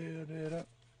 build it up,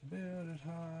 build it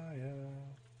higher.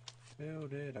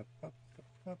 Build it up, up,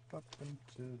 up, up, up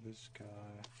into the sky.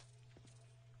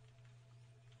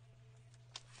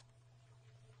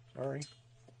 Sorry.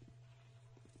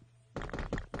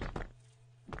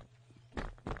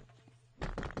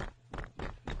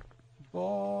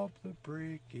 Bob the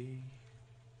Bricky.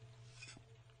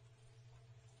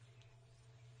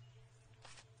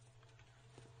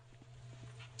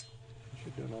 I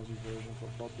should do an Aussie version for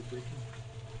Bob the Bricky.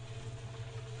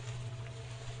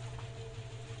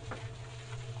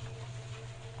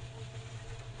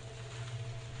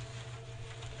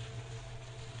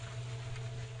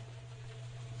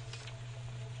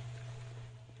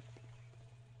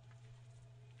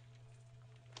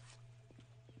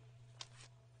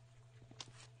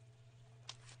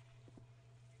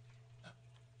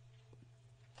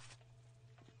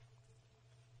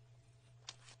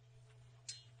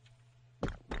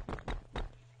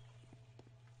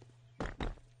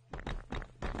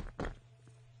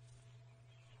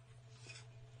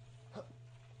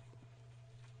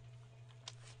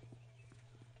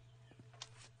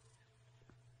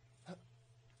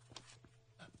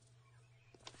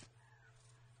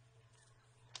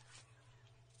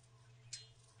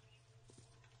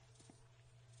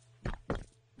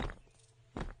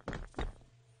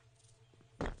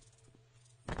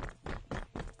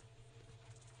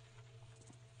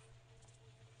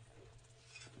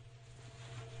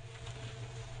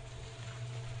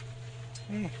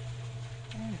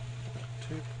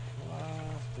 Tip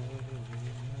plaster in the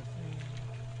thing.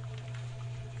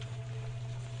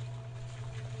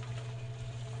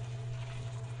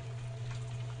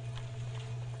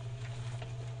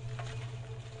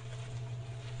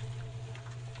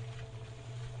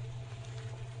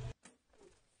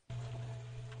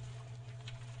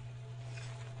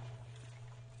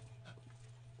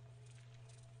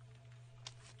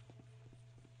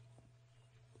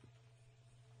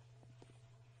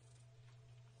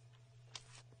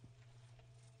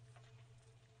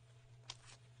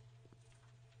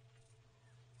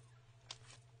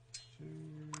 Two,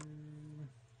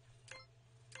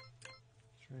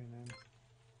 three, then.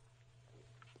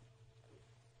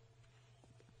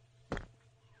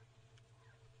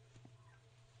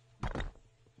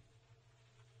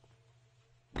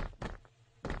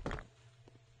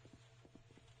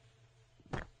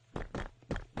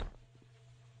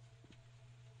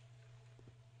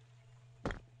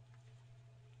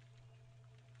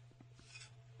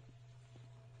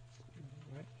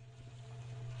 Right.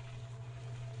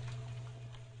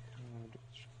 And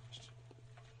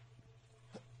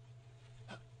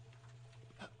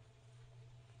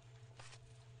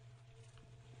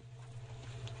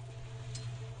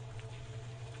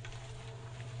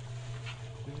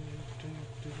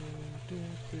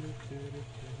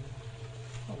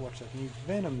I'll watch that new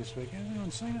Venom this week. Has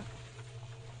anyone seen it?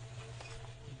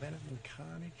 Venom and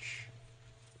Carnage.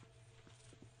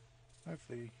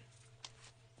 Hopefully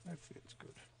it's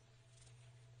good.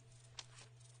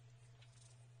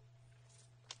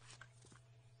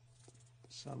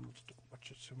 Son wants to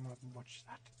watch it, so I might watch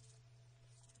that.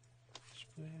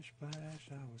 Splish splash,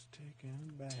 I was taking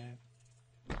a bath.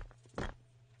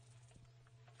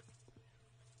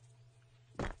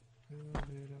 Build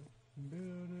it up,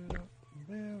 build it up,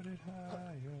 build it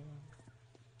higher.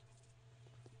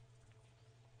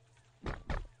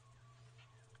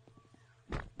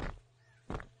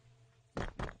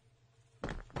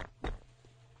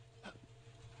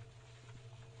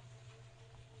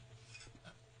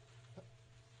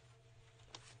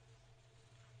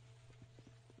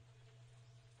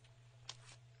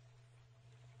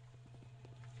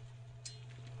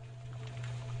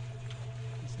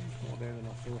 It seems more there than I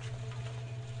thought.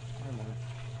 I don't know.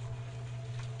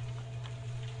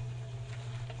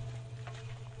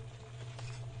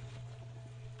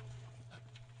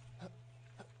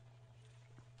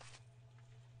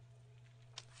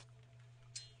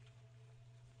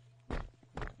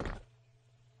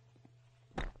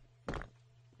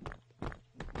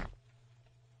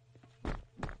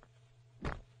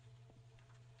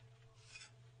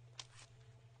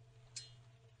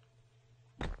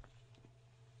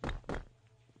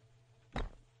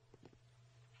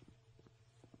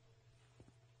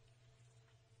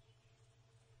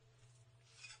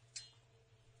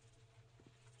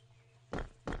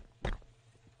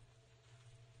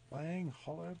 Laying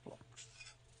hollow blocks.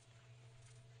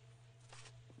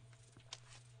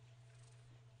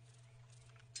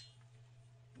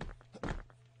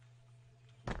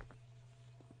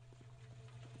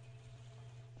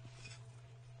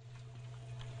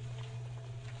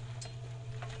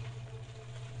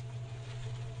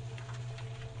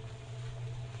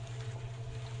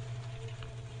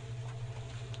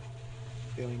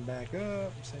 Fill him back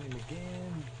up. Send him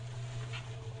again.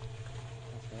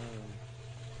 That's right.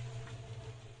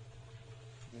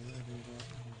 Build it up.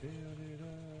 Build it up.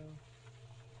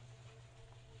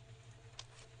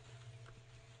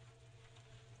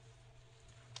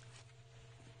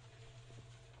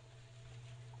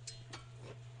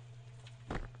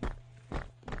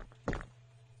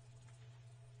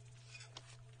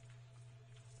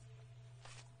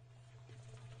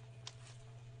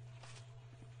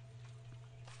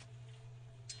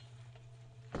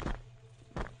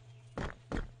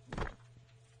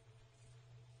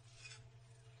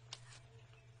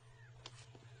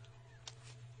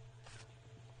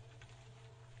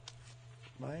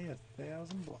 Lay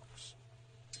 1,000 blocks.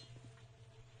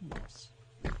 Nice.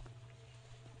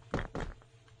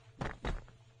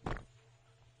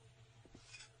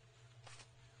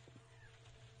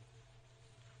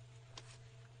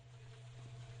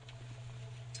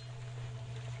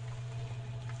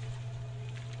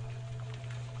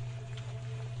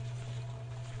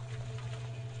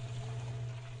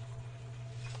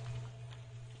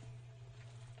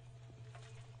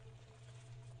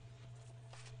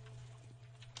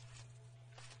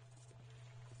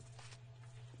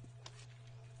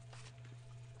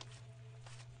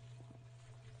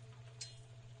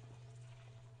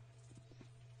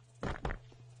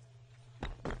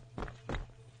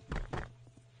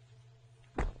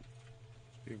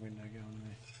 Big window going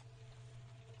there.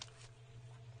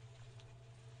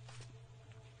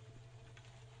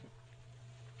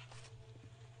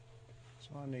 So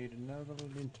I need another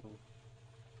lintel.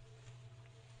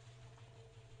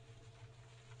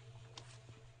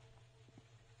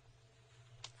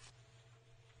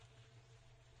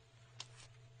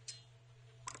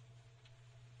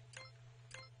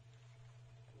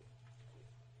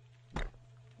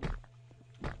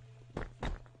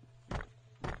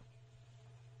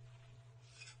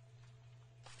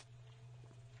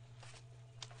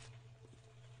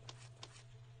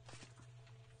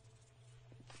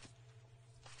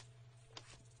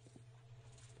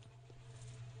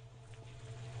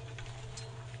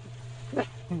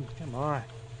 Come on.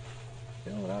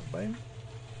 Fill it up, baby.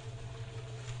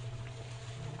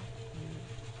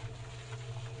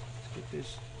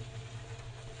 Let's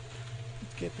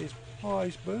get this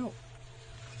place built.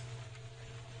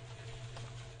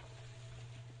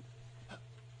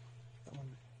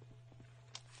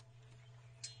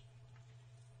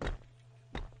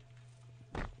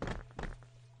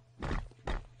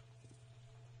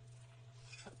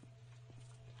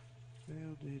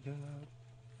 Build it up.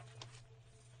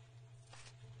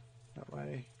 That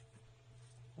way.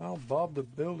 Oh, Bob the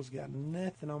Builder's got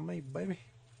nothing on me, baby.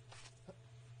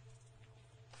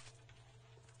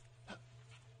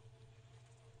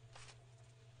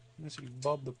 This is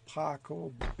Bob the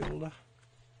Parkour Builder.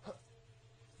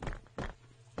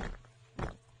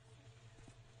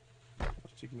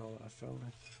 Just ignore that I fell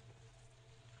there.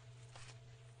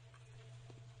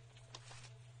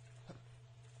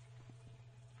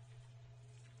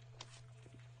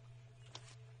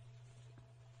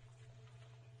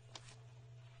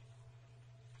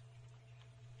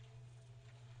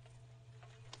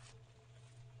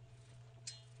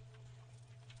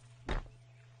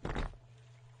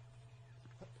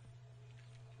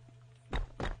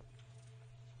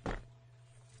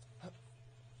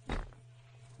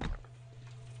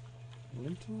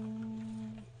 Lintel.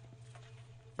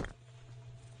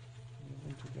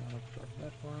 Lintel going up above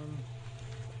that one.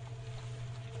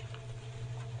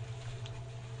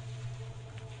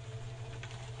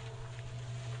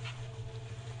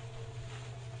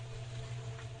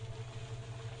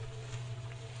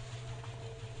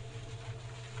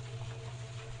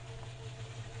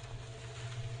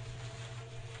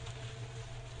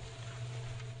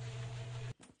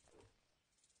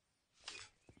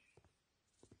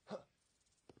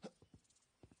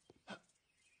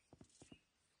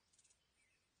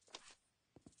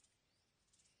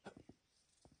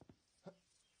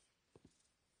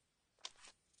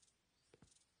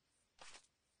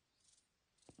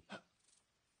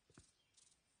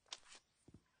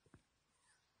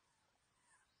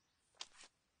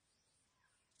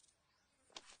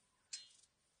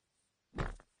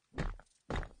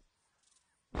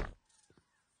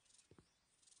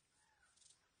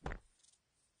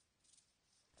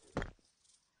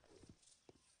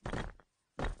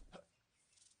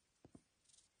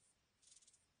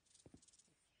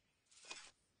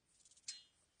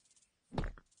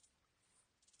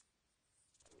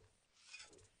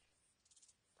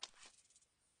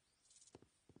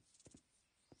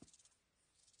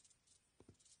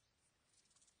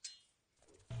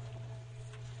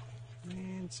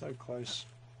 Man, so close.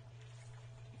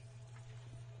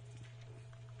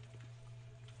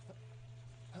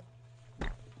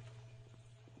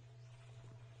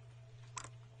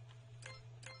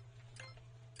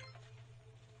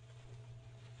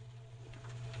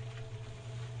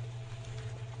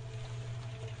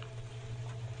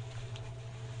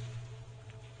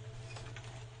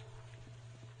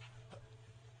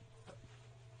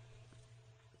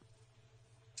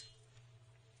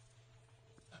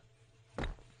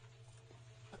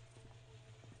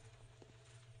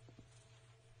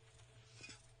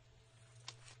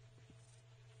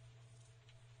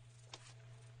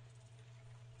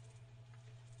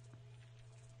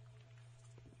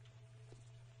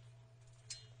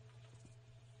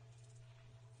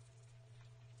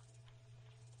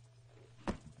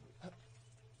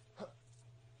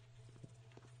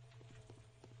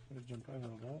 Gotta jump over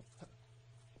the wall.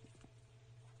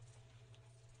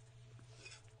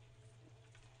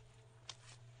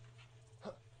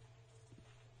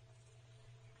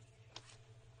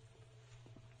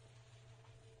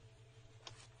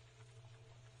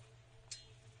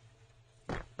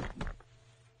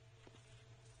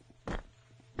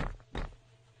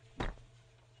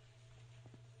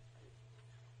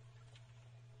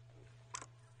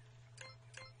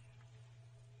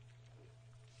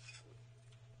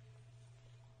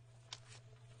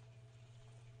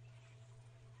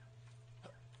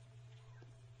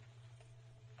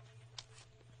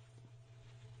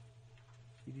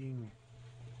 Kidding.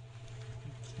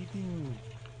 Kidding.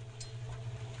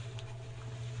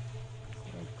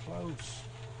 So close.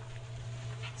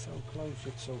 So close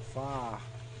yet so far.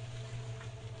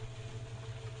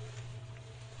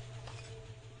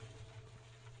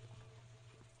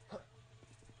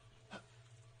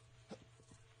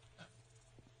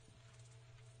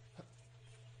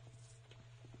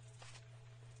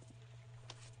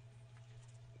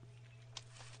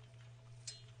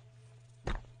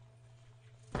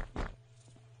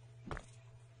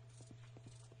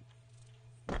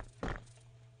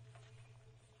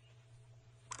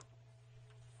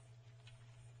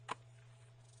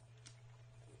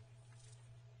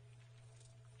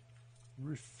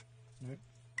 Roof. Nope.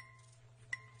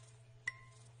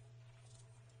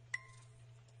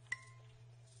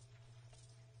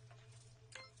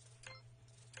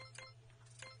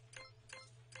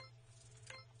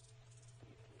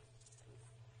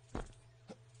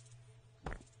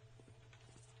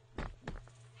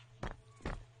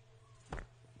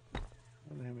 I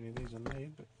don't know how many of these I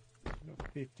need, but I've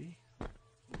got 50.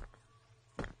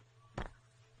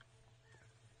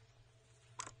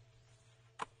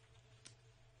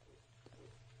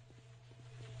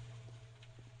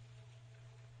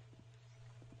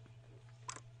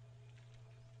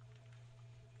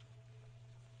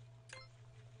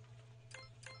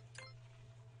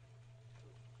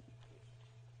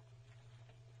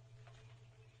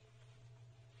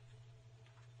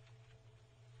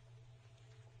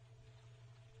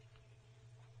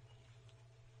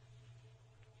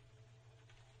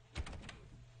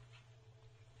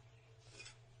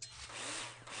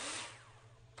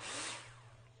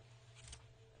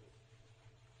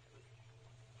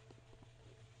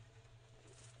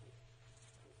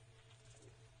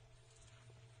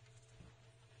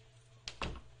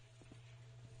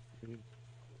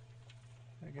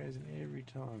 That goes in every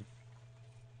time.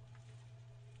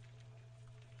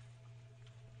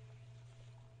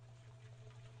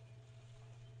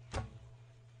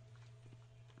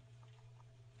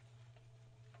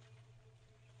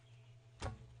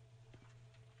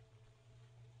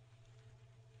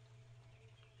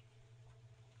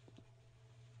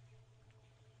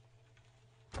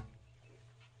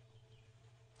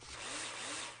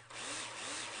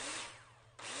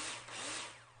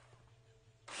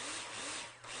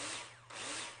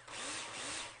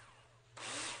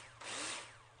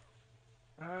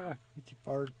 Ah, itchy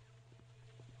bird.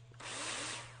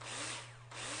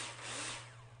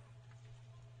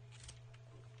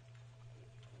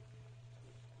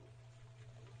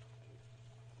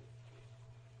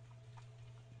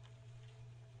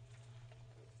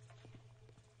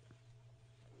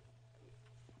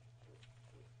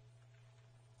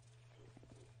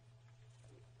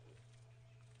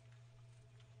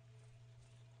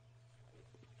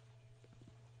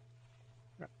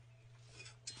 Right.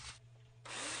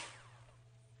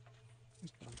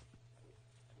 It's done.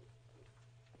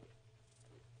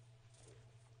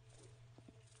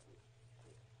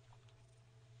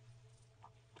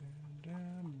 Down,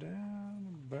 down, down,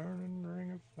 a burning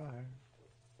ring of fire.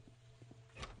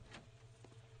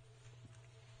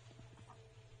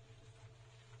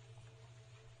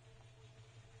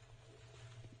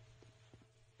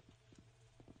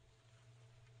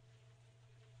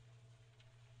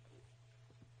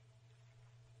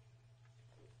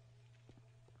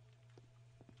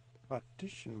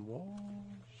 Partition walls.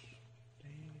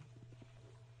 Damn.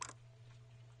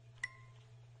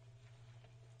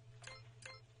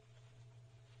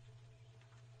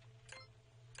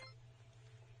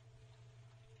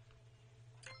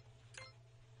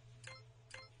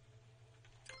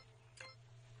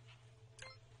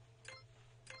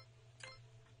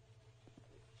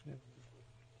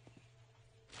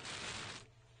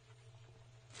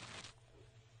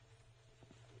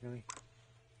 Really?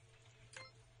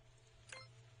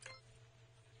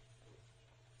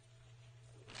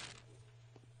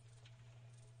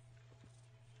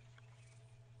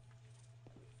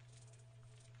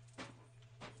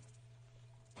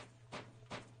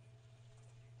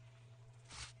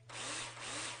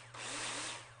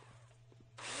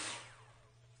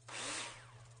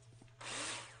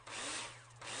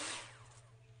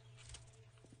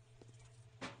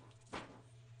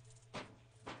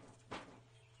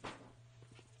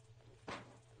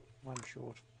 one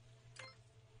short.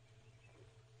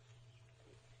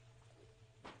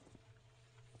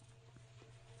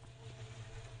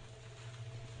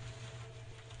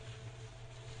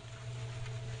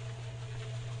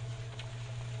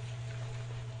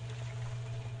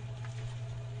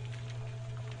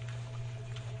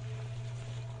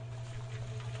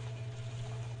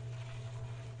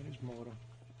 That is mortar.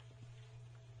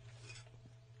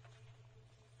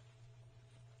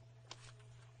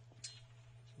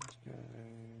 Let's go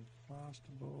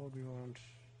plasterboard. We want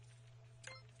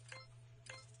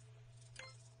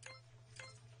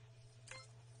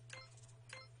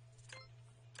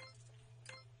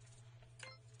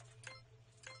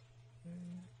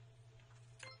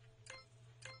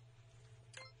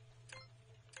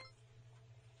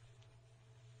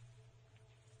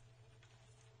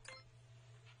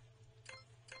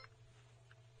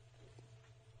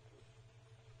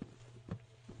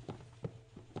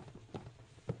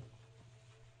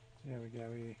there we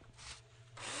go here.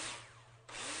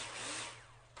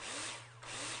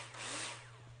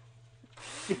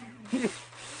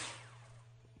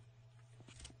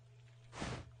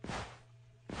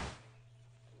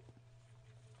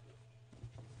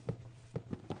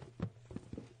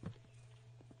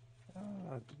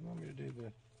 Ah, it didn't want me to do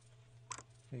the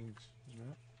things, isn't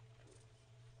it?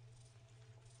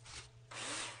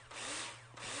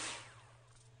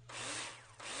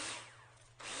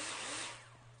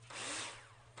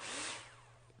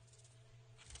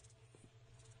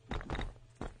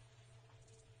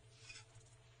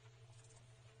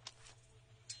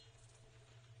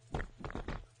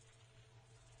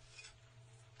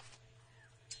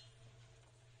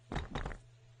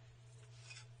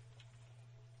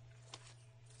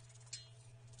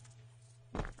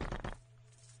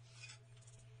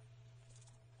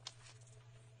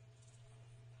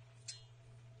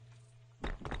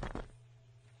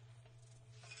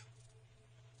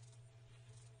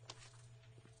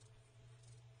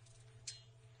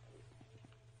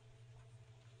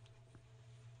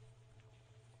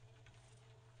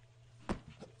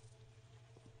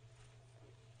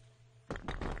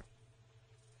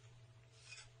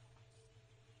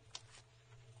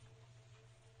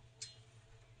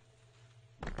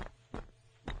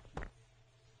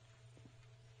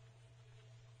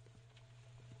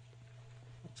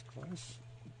 That's close.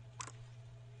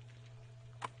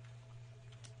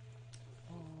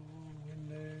 Oh,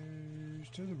 windows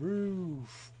to the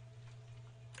roof.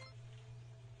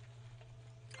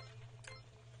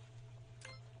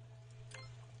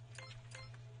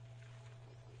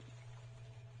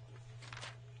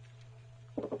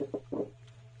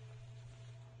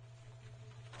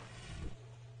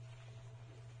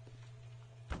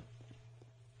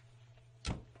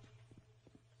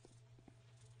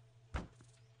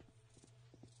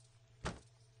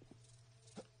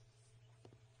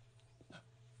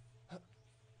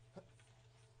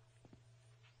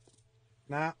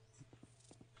 Nah,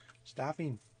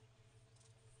 stuffing.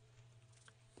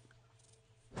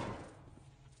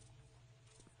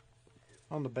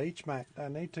 On the beach, mate.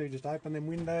 Don't need to. Just open them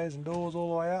windows and doors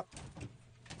all the way up.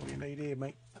 What do you need here,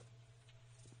 mate?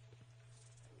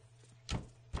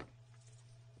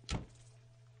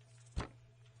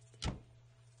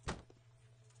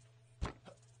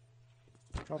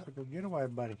 Tropical getaway,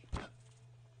 buddy.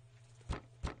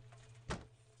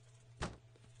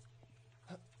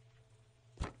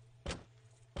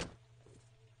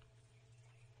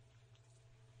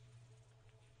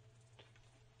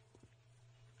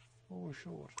 Or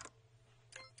short.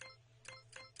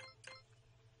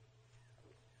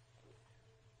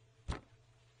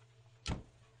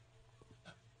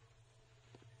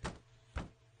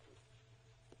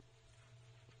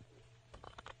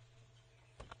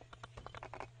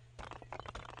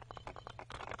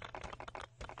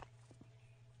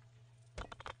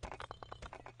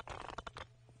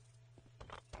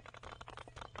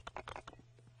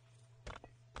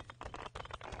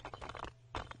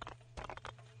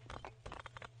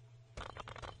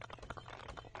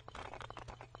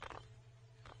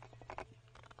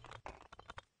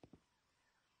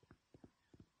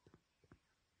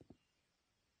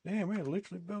 Damn, we're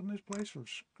literally building this place from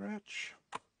scratch.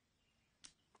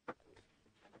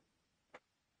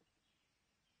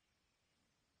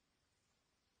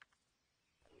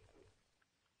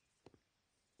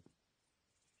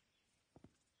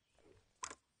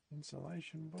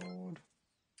 Insulation board.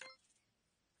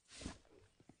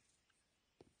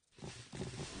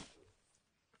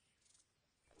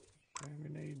 And we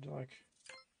need like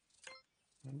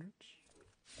hundreds.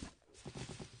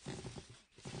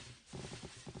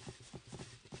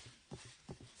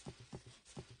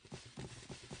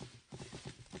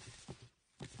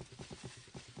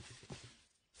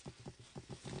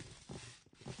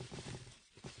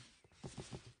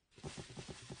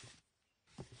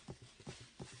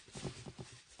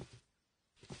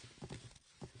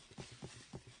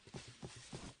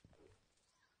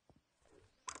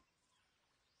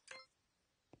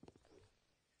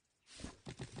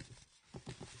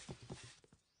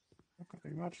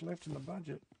 much left in the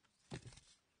budget.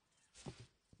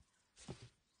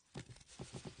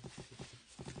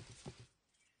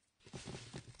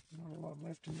 Not a lot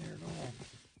left in there at all.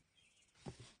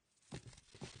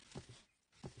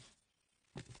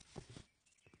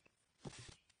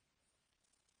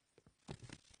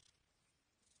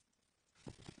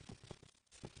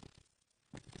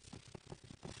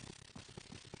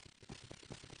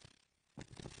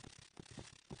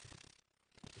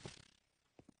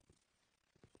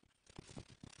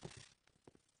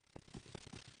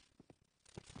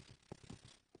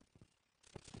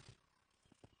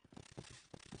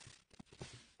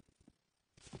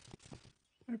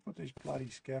 Who put this bloody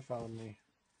scaffold in there?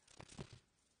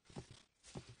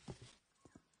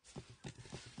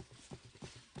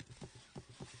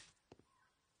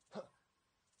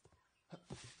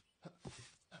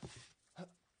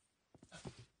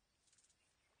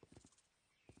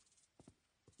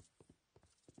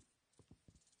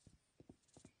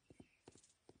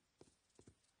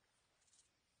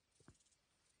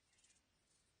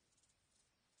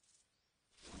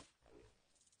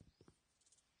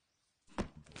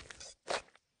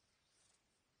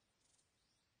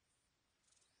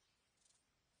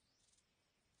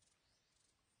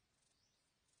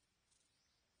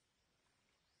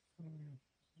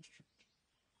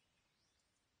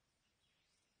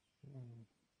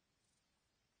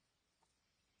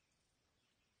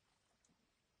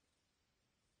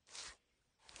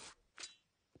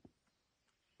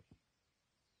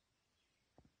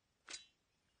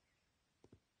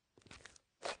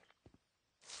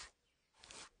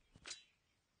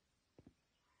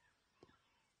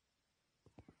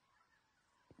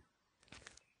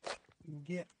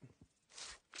 Get.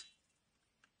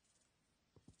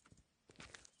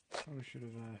 Probably should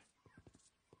have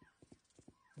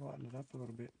lightened it up a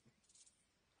little bit.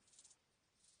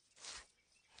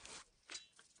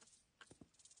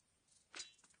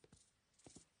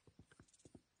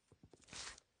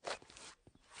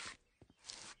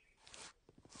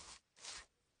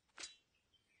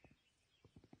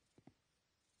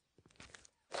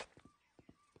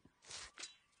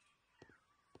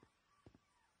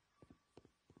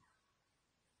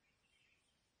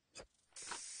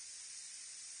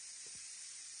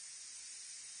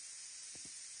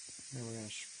 Now we're going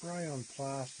to spray on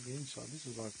plaster the inside. This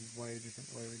is like a way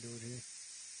different way we do it here.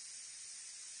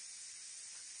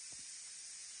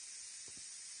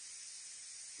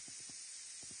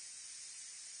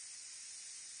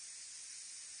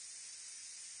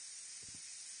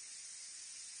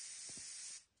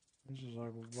 This is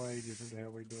like way different to how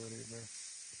we do it here, bro.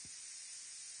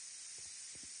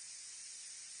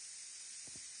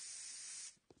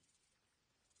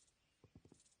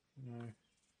 No.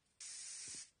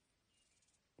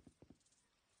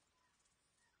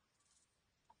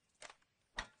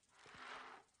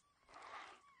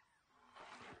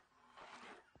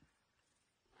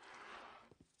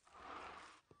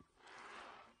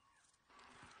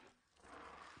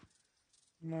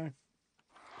 No.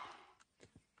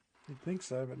 You'd think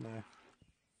so, but no.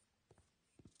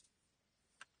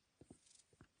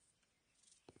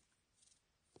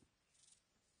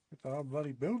 Get the whole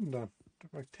bloody building done.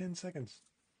 Took like 10 seconds.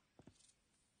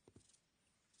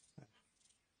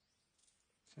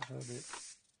 Set that a bit.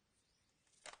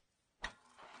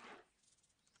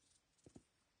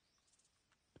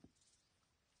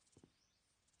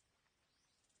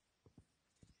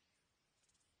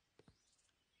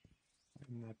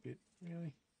 In that bit,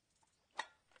 really.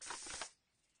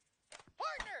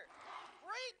 Partner!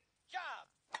 Great job!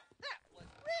 That was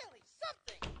really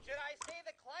something! Should I say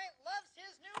the client loves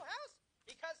his new house?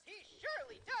 Because he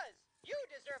surely does! You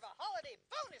deserve a holiday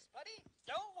bonus, buddy!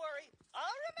 Don't worry,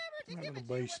 I'll remember to give it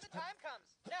to you when the time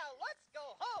comes. Now let's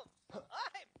go home!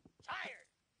 I'm tired!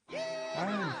 Yeah!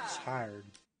 I'm tired.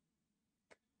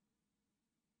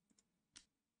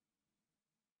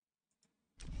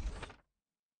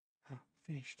 Oh,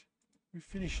 finished. We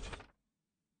finished.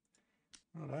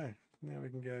 Righto. Now we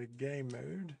can go game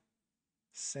mode.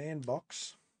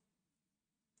 Sandbox.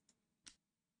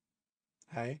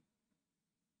 Hey.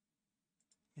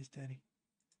 Yes, Daddy.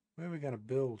 Where are we going to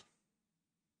build?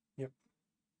 Yep.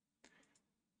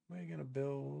 We're going to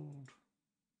build.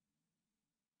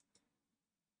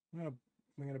 We're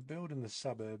going to build in the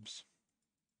suburbs.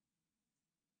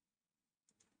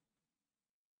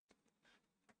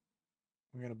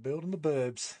 We're going to build in the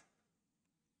burbs.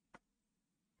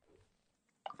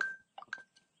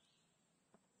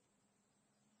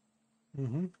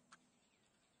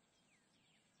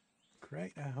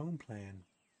 Create a home plan.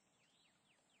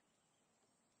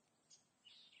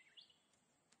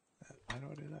 How do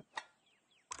I do that?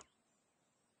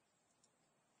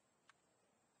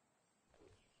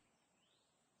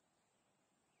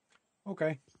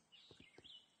 Okay.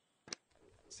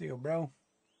 See you, bro.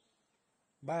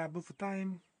 Bye, buffer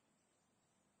time.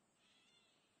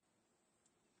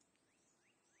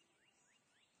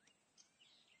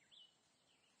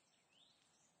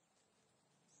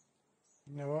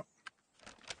 You know what?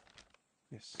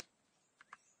 Yes.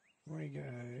 There we go.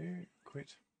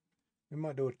 Quit. We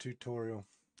might do a tutorial.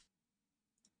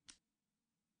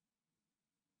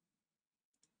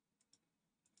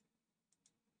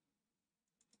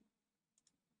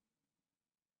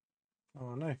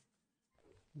 Oh no.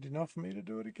 Didn't offer me to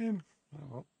do it again. Oh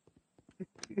well.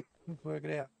 Let's work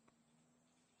it out.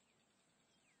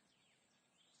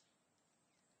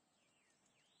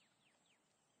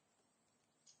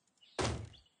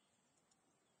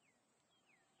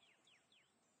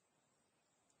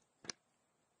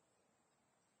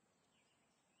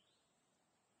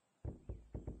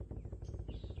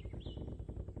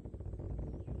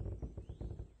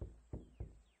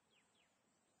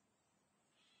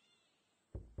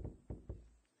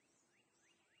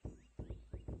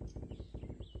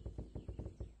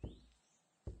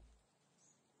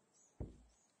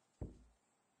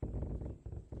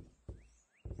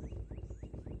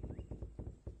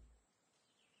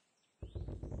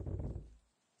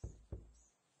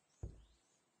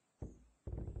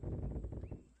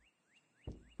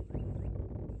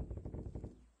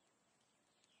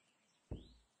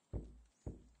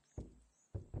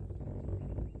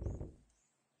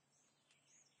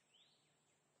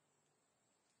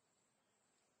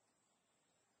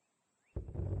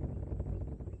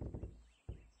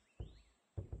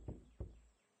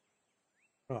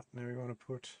 Right, now we want to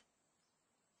put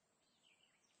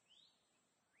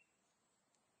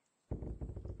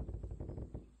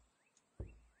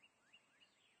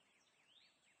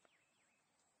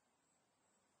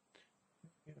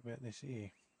forget about this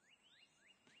here.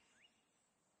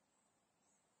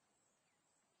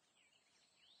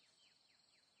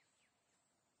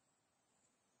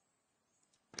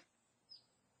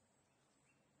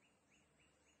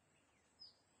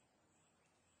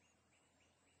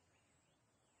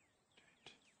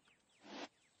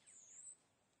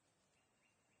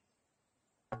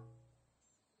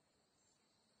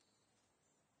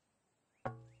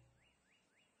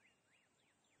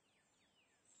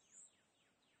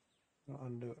 Not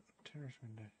undo it. Terrace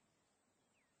window.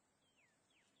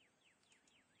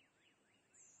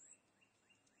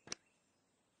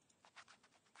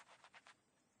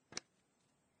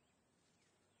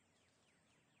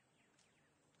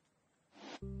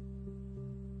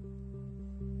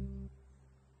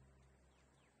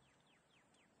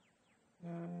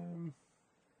 Um,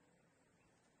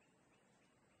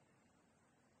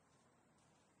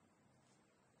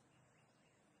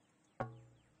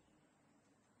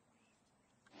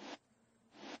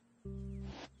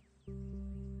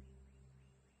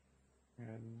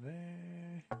 and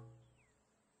there.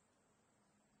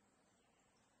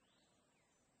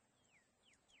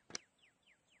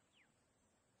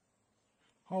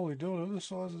 Holy dog, look at the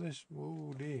size of this.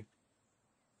 Oh dear.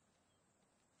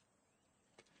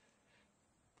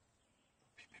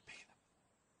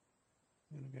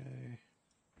 I'm gonna go.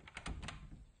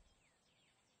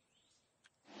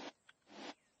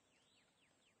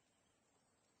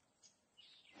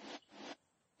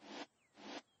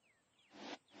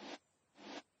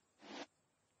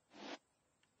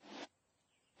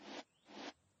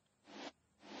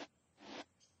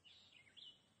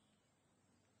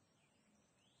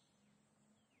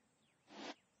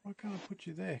 Why can't I put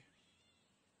you there?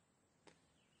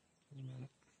 Wait a minute.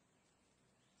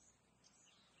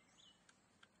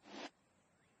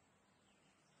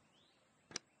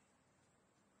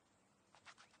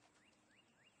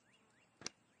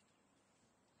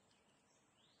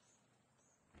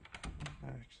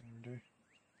 Actually, do.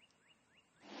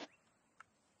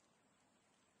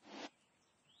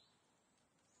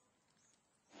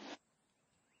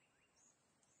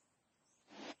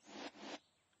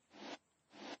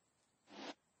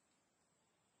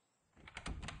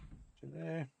 To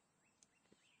there.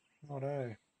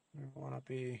 Righto. Move one up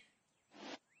here.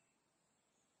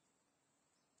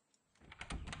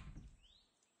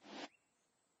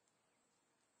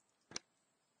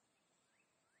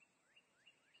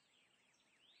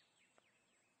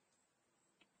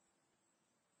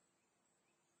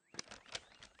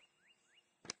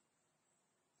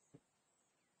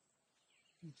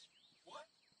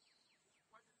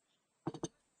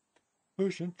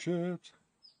 Fish and chips.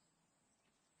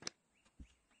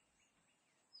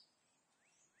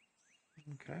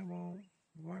 Okay, well,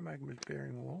 we won't make them as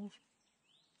bearing walls.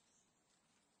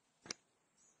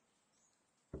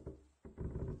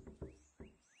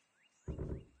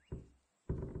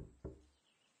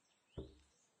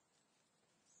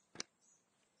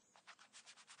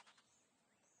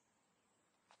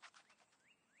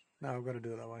 No, I've got to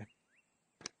do it that way.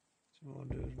 So what I'll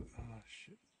do is, oh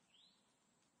shit,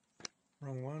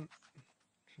 wrong one.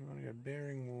 So we want to go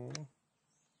bearing wall,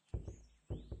 but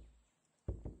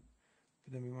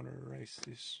then we want to erase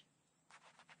this.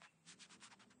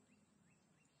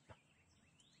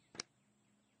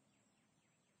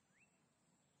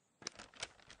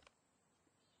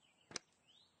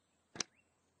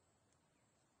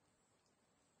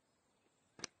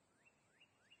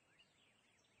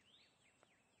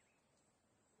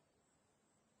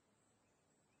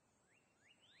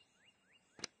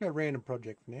 A random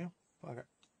project for now. Fuck it.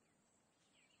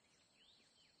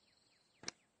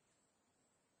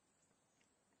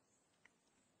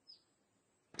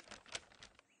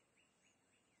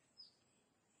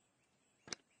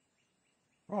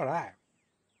 Righto.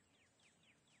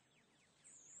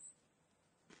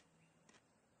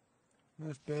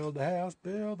 Let's build the house,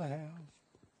 build the house.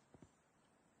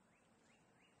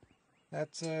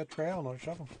 That's a trowel, not a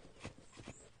shovel.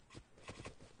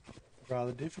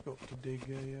 Rather difficult to dig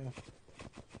a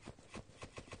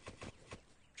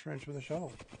trench with a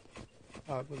shovel.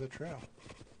 Oh, with a trowel.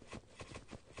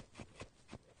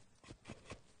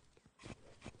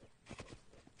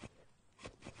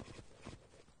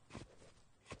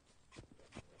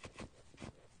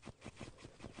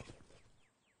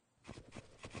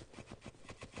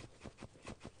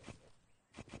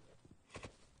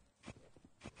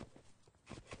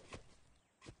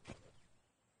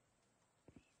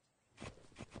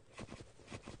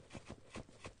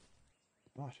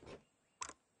 Right.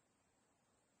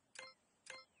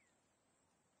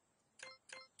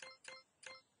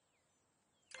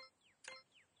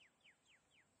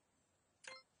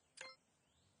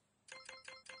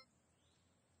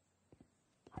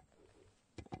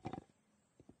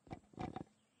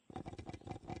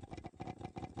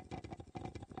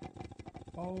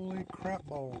 Holy crap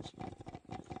balls.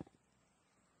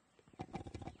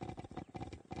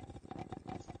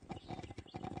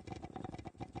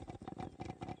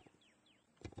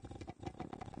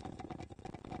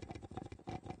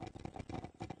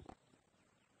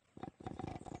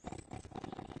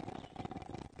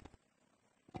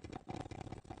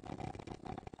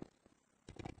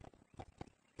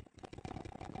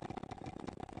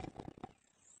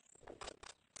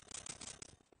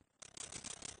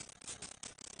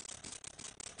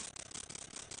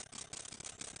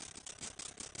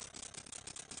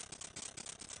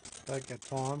 Take our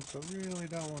time, because I really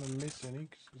don't want to miss any,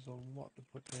 because there's a lot to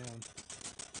put down.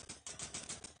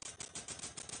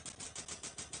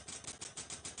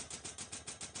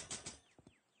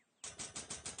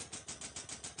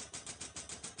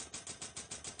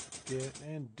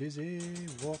 Getting dizzy,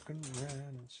 walking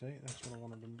around, and see, that's what I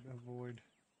wanted to avoid.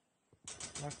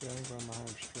 Luckily I think we're on the home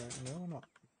straight. No, we're not.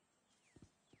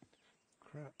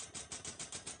 Crap.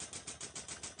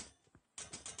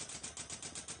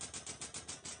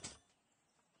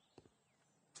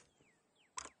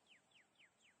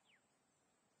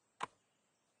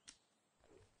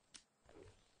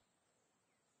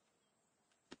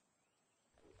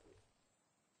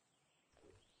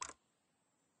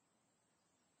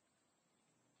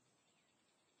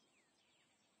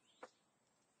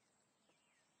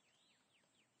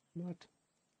 What?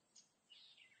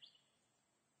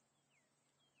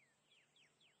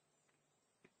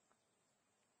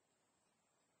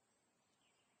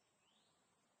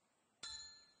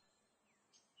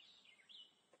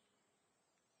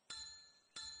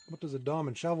 What does a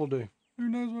diamond shovel do? Who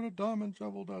knows what a diamond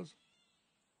shovel does?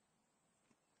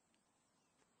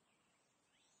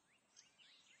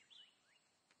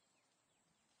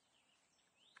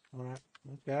 Alright,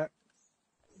 let's go.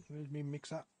 Where's me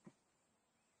mix up?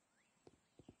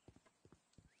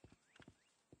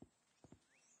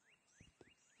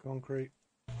 Concrete.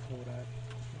 All that.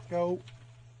 Let's go.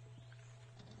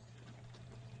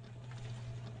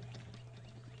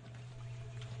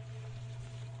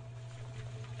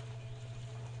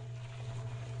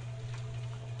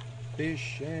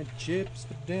 Fish and chips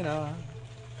for dinner.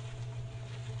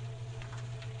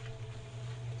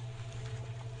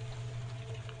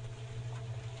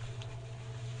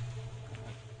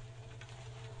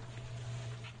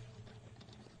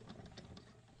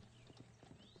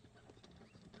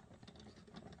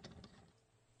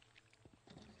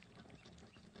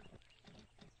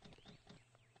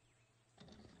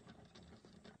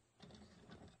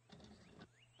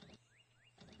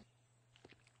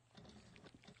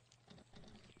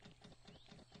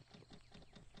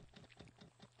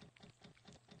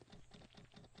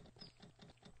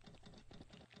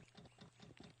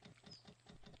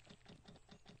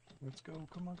 Let's go.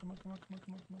 Come on, come on, come on, come on,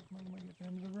 come on, come on, come on, come on. Get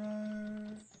down to the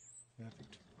road.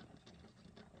 Perfect.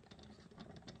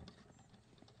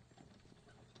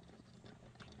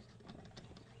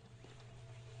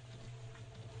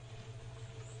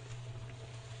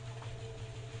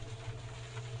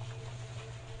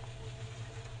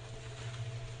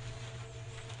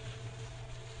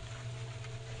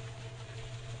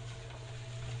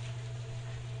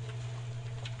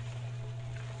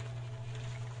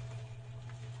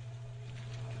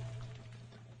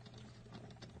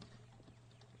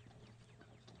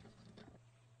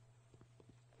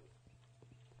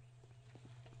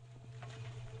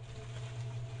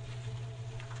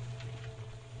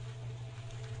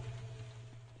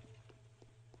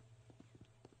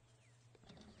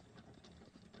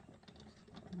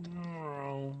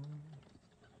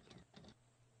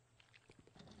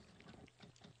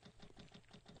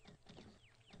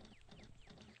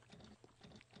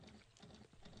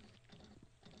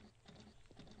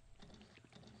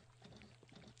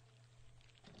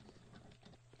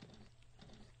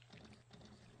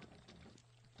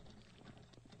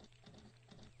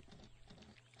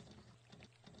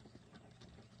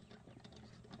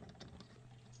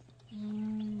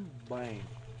 Bang.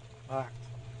 Locked.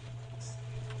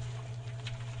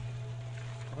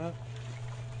 Well.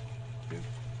 Good.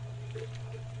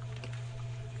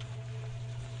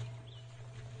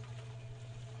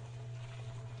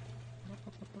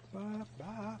 Bye.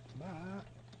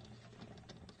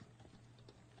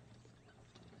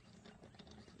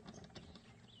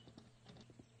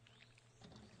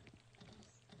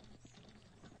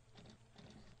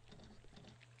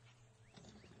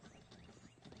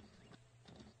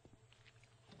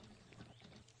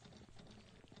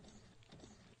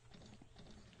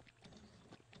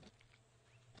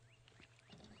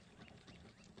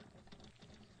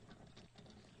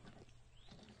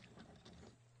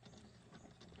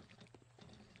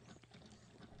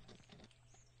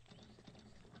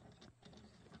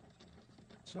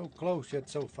 So close yet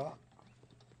so far.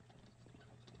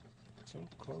 So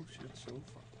close yet so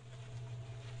far.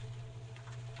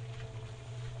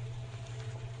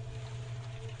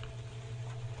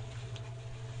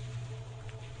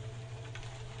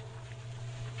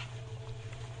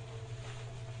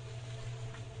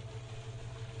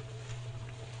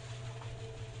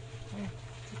 Hey,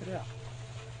 check it out.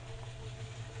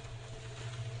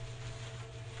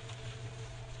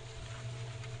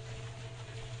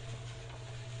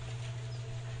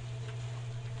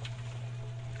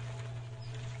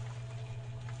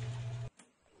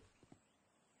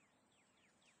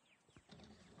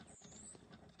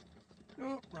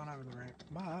 Oh, run over the ramp.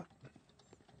 Bye.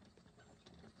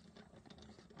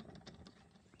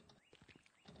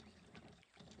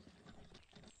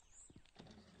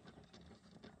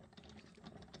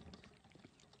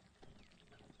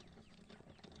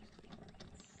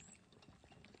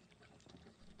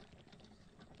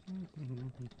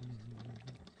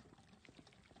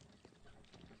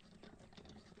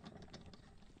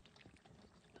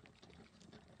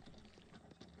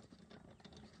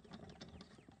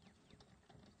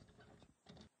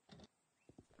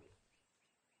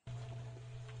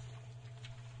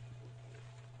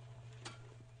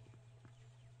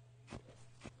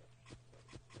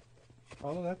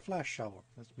 Follow that flash shovel.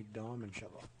 That's me diamond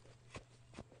shovel.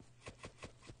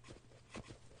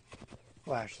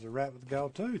 Flash is a rat with a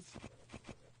gold tooth.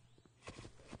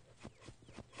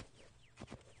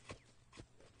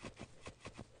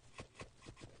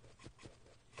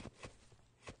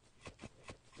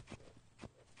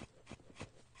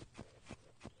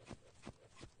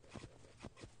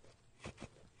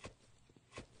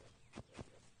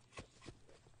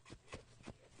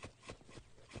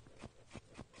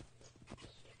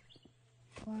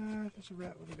 Flash is a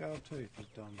rat with a gold tooth. This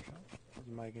diamond shovel.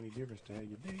 Doesn't make any difference to how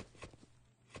you dig.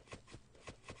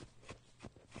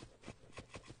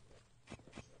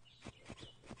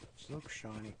 This looks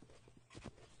shiny.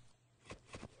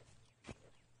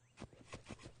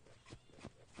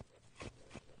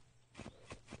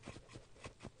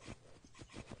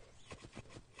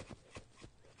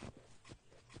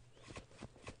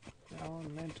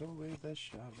 Going mental with a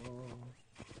shovel.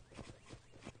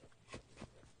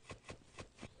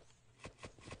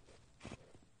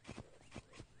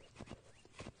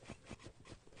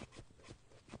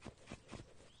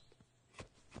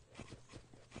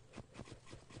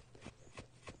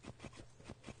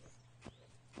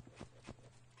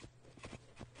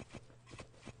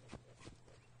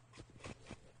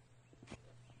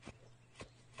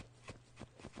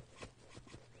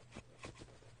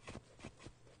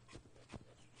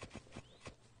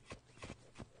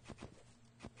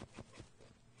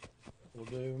 We'll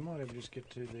do. We might even just get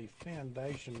to the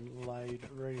foundation laid,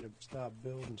 ready to start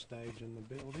building stage in the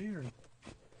build here, and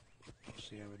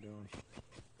see how we're doing.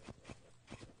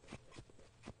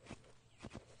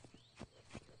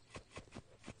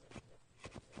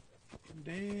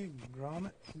 Dig,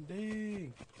 grommet,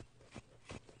 dig.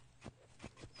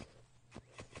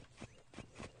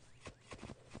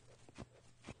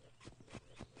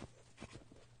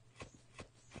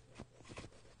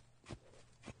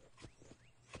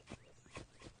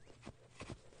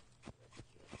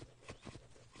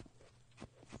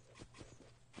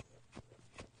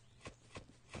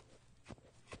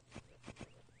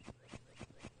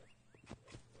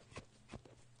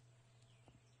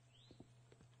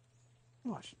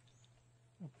 Nice.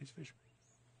 Oh, piece of fish.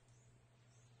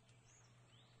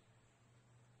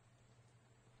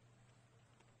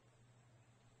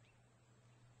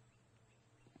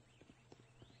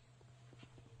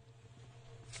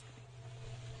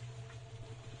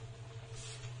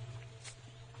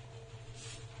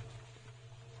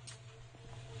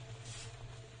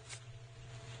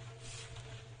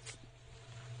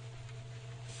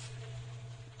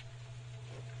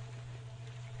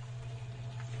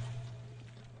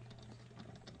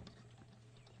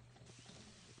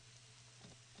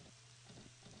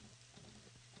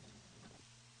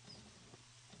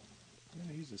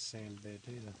 use a sand bed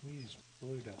either. We use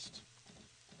blue dust.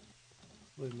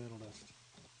 Blue metal dust.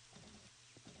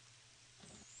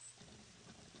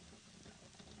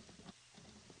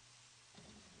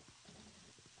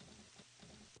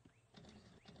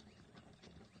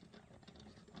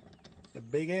 The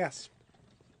big ass.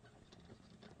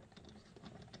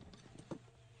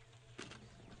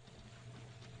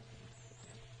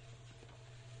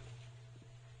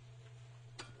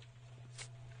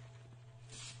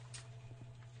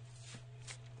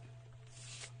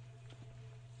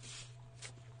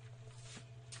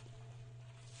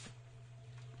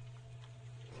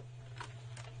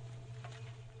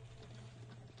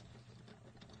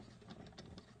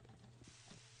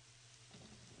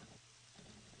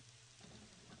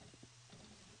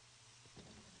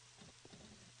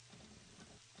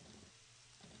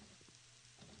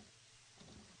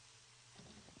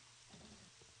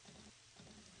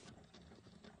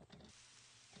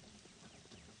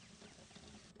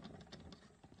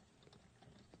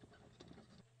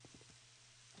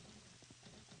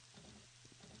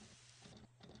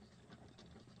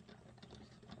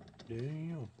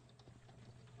 Damn.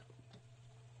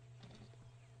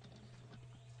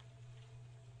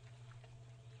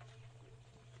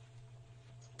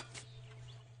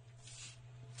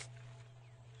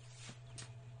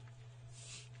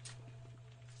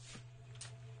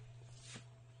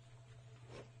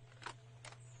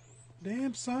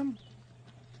 Damn, son.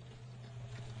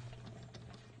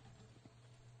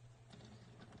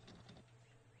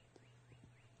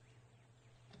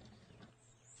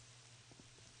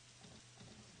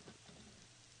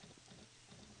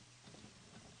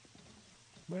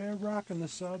 We're rocking the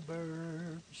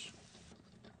suburbs.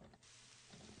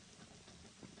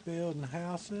 Building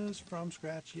houses from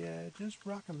scratch, yeah, just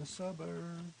rocking the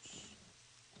suburbs.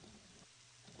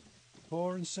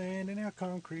 Pouring sand in our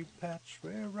concrete patch,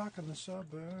 we're rocking the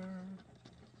suburbs.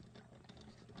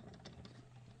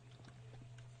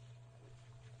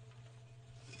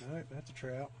 Alright, that's a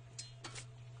trout.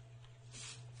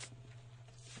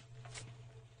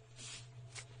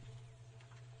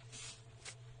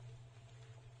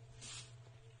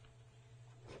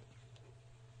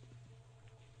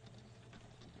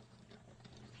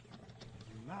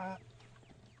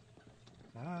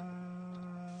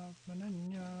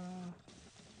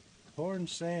 Pouring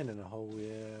sand in the hole,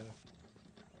 yeah.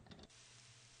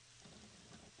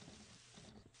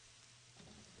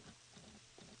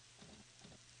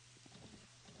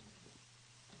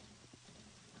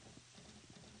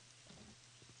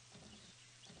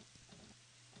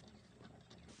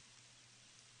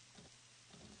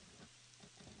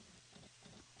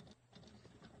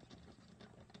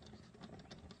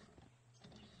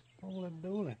 Holy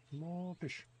dooly, more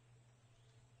fish.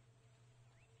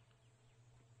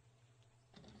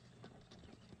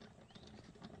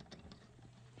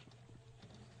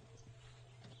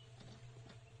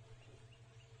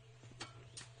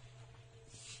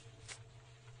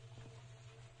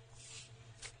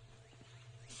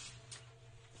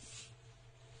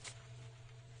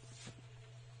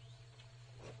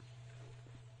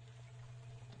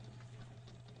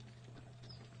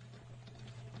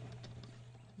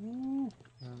 Ooh.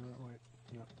 Wait,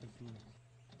 no, it's not.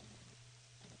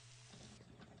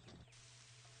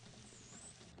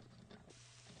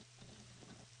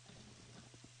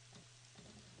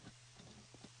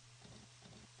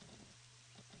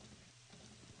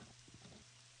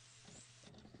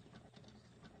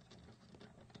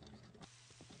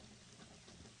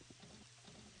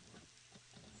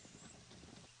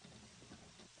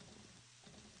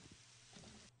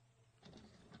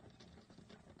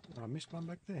 I missed one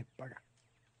back there, bugger.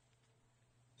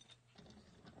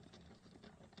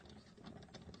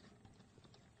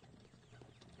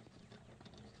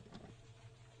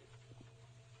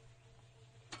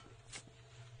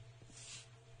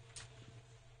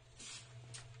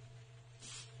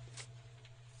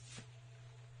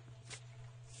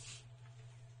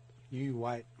 You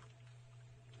wait.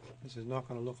 This is not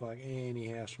going to look like any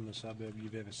house from the suburb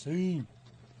you've ever seen.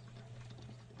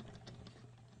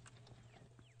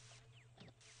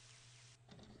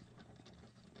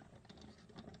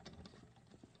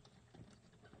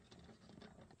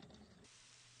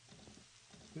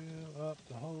 Fill up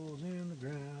the holes in the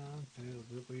ground, fill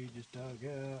that we just dug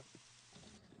out.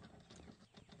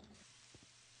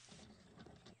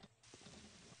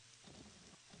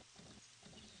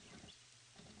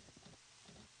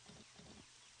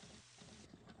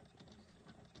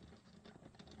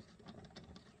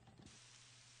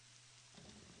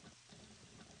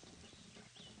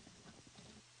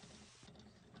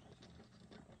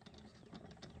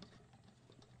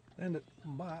 Send it,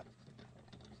 bye.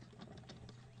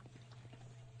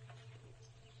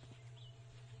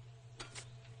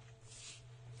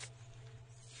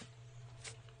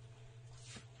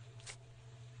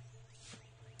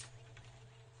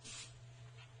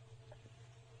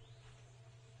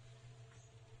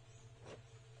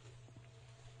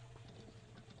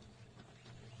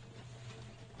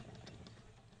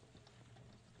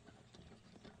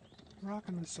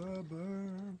 Rocking the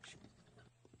suburbs.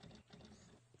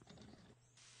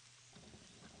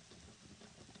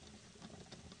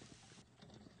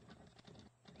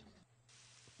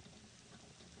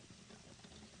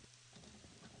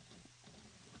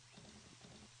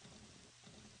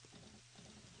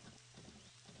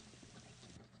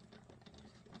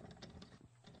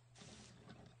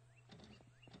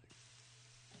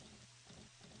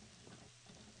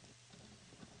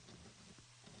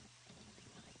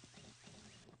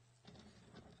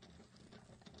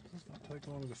 It's not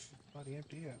taking long to bloody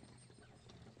empty out.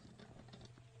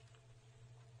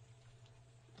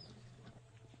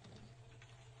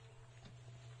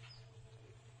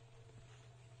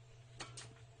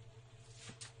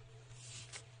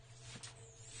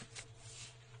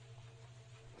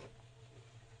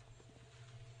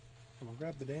 Come on,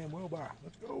 grab the damn well bar.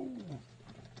 Let's go.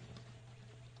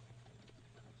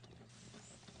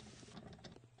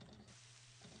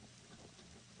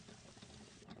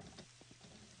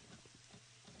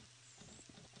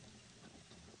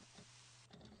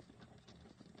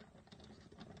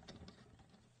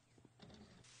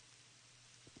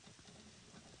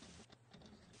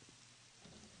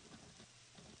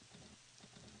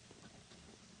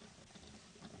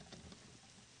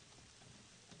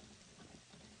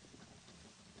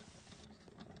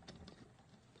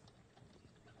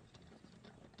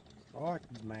 Right,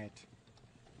 mate.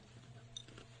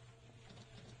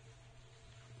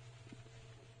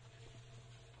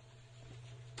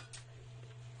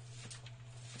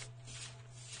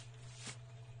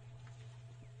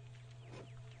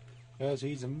 Cause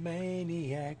he's a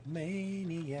maniac,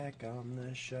 maniac on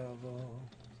the shovel.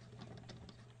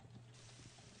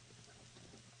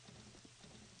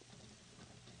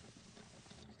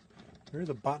 There's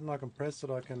a button I can press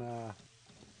that I can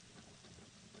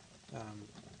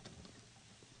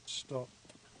stop,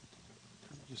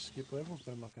 just skip levels,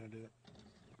 but I'm not going to do that.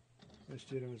 Most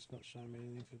student, it's not showing me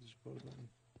anything for this border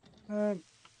button.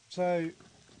 So,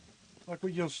 like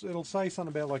it'll say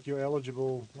something about like you're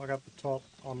eligible, like up the top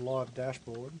on live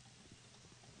dashboard.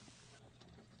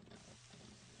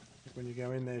 Like when you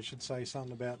go in there, it should say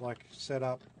something about like set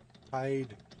up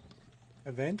paid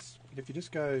events. But if you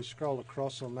just go scroll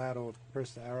across on that or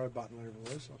press the arrow button, whatever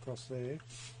it was, across there,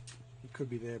 it could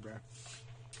be there, bro.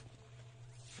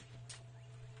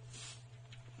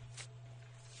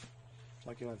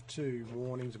 Like you'll have two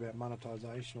warnings about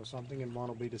monetization or something, and one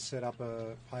will be to set up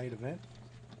a paid event.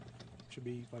 It should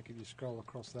be like if you scroll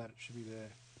across that, it should be there.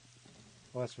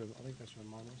 Well, that's where I think that's where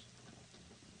mine was.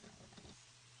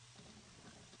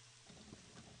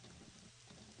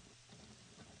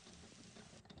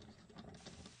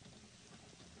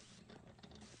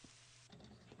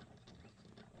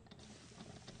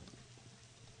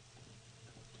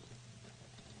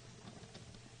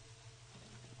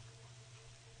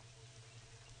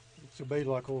 It'll be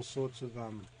like all sorts of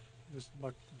just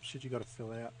like shit you got to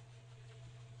fill out,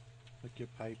 like your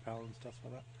PayPal and stuff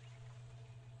like that.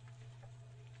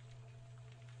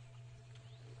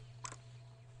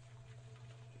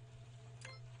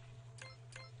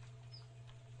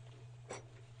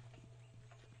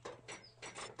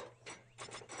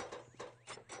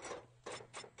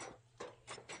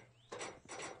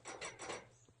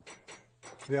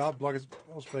 Yeah, like I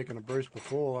was speaking to Bruce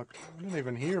before, like I didn't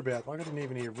even hear about, like I didn't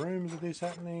even hear rumours of this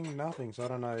happening, nothing. So I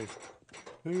don't know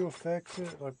who affects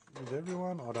it. Like, is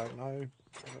everyone? I don't know.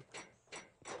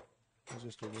 It's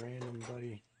just a random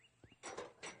bloody.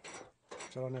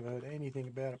 So I never heard anything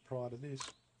about it prior to this.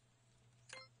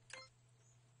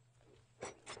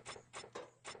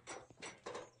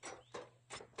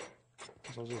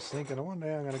 So I was just thinking, I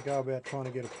wonder how I'm going to go about trying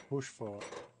to get a push for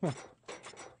it.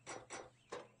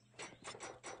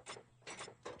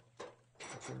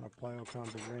 I play all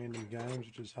kinds of random games,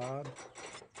 which is hard.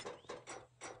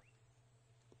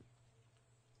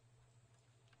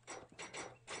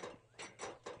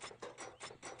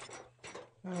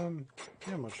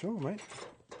 Yeah, I'm not sure, mate.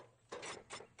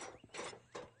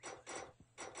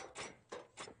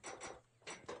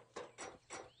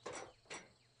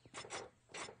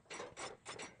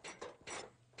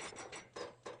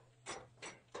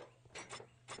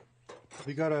 Have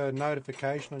you got a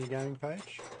notification on your gaming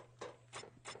page?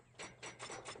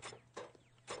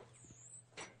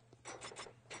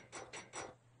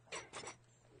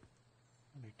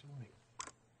 What are you doing?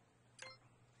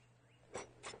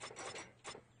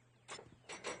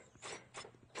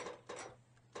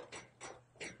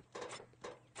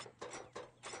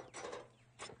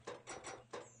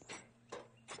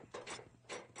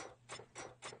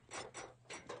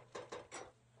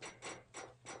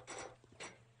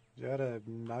 You had a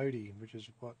noti, which is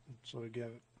what sort of gave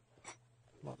it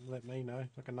let me know,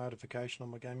 like a notification on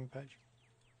my gaming page.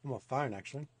 On my phone,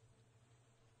 actually.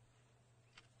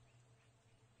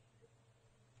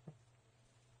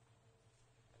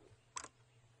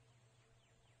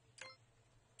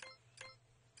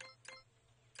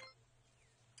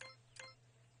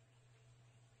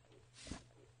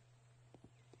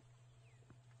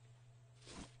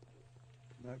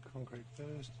 No, concrete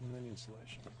first and then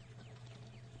insulation.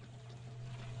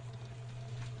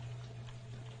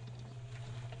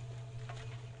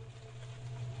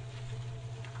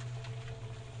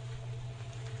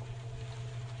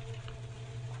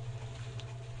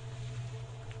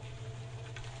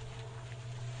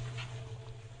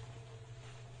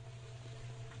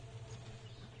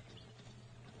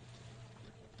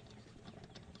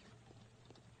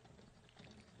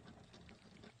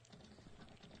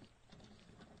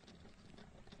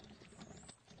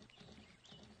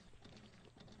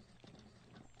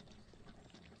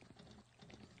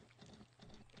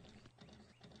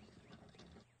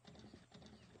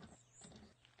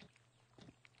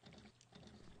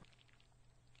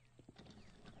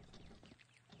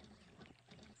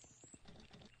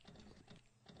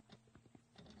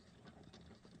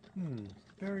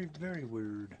 Very, very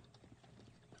weird.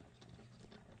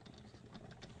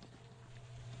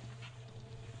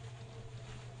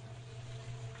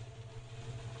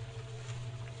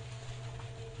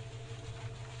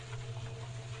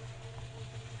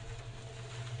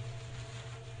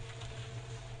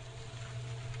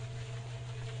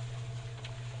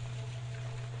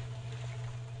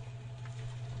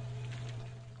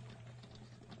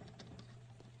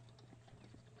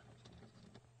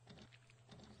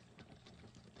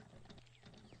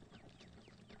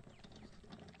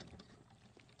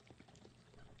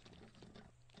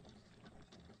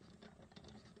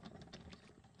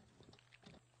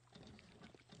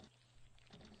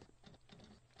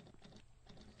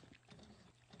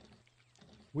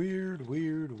 Weird,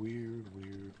 weird, weird,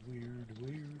 weird, weird,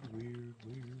 weird, weird,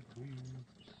 weird, weird.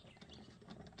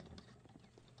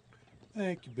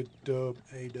 Thank you, Bit-Dub,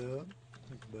 A-Dub.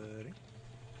 Thanks, buddy.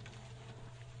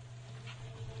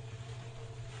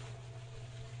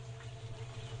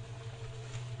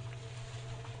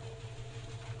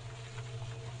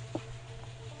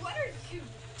 What are you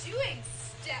doing,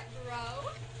 Step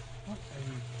Bro? What are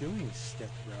you doing, Step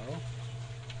Bro?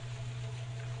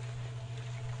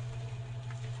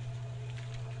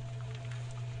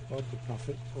 Bob the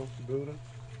Prophet, Bob the Builder.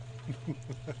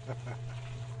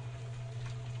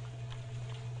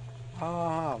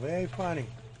 Ah, very funny.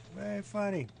 Very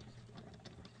funny.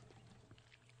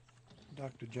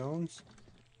 Dr. Jones.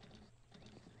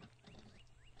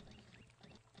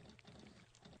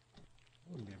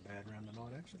 Wouldn't be a bad round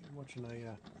tonight, actually. I'm watching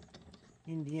a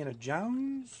Indiana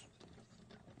Jones.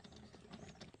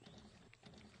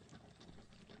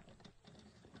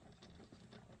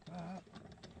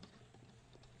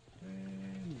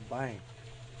 And bang.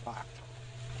 Fucked.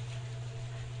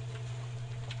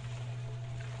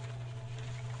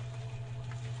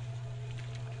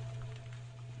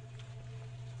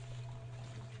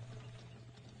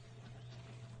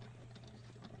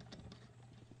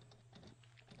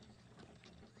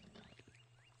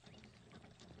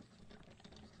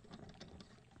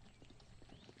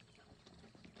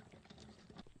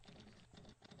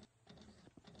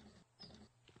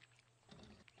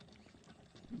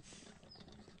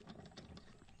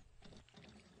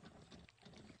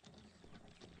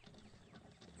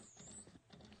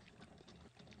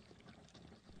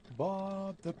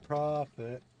 Bob the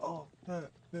Prophet, oh, the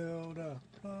Builder.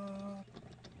 Bob.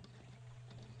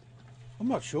 I'm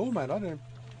not sure, mate. I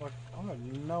have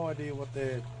no idea what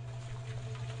they're.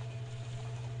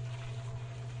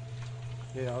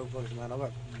 Yeah, look, man,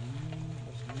 I've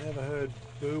never heard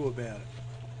boo about it.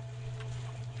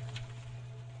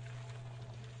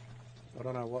 I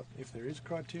don't know what if there is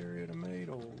criteria to meet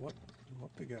or what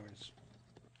the go is.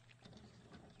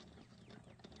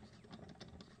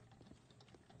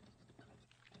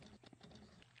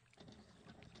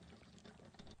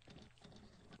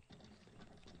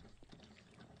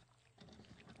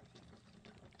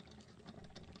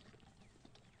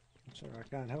 I'm sorry I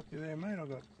can't help you there, mate. I've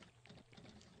got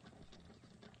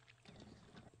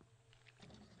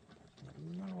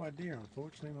no idea,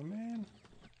 unfortunately, my man.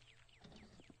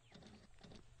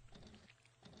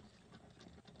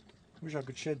 Wish I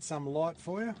could shed some light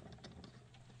for you.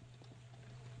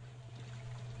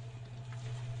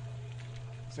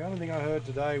 So the only thing I heard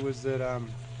today was that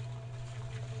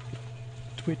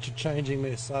Twitch are changing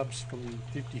their subs from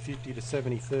 50-50 to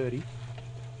 70-30.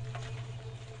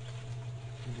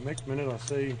 The next minute I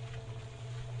see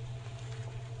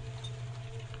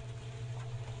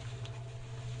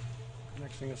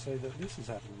Next thing I see that this is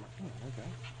happening. I'm like, oh,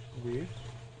 okay. Weird.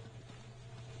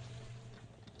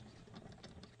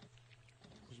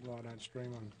 This is why I don't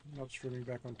stream on, not streaming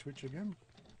back on Twitch again.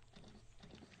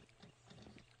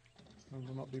 I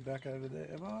will not be back over there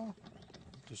ever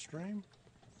to stream.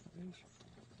 That is.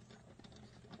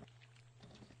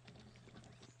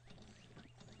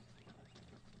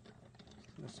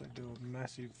 Unless they do a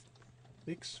massive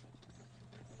fix.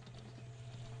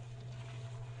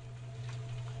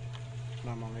 And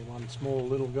I'm only one small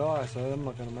little guy, so I'm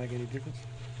not going to make any difference.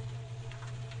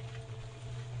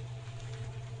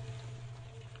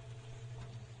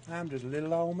 I'm just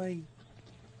little old me.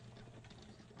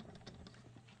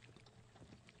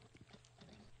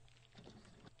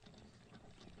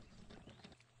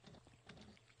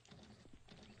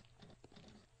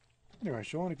 Anyway,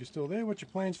 Sean, if you're still there, what's your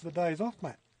plans for the days off,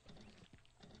 mate?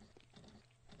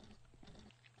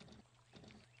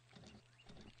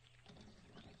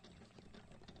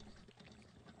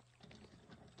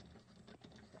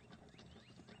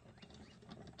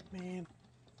 Man,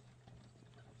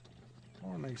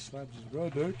 one of these slabs is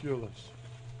ridiculous.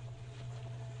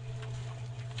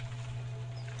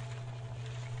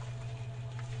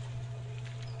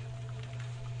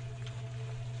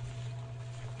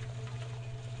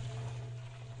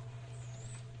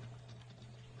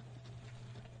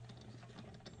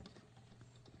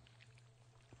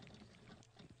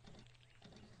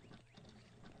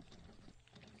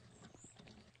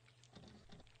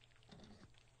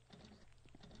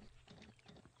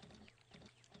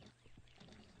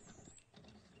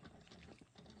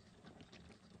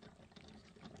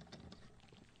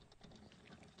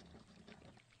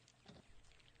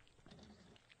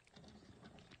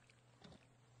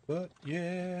 But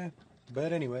yeah,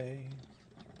 but anyway,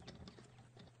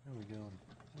 how are we going?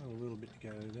 Oh, a little bit to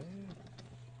go there.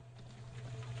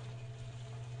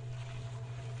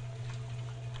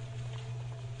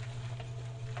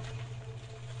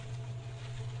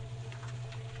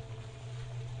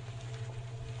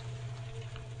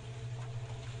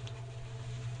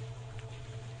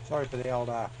 Sorry for the old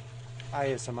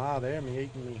ASMR there, me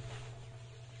eating me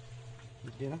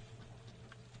dinner.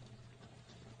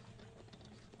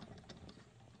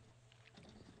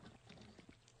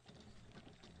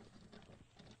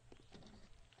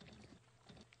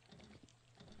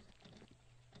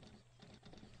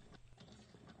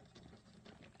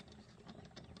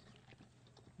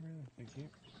 Yeah, thank you.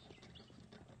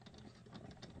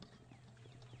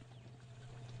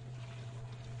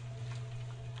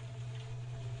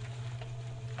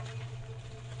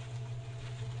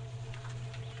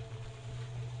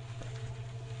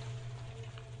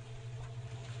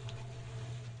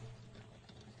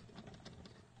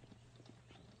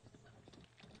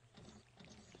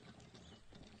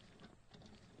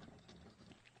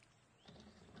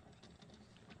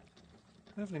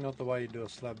 Definitely not the way you do a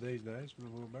slab these days with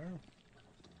a wheelbarrow.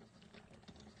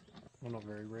 Well, not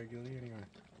very regularly anyway.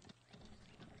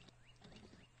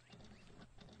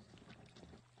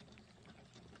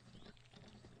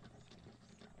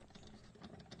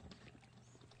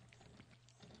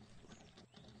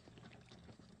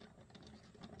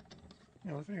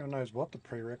 If anyone knows what the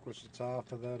prerequisites are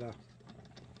for that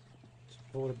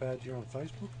supporter badge here on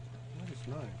Facebook, let us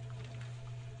know.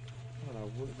 I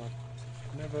don't know,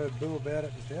 I've never heard Bill about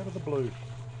it, just out of the blue.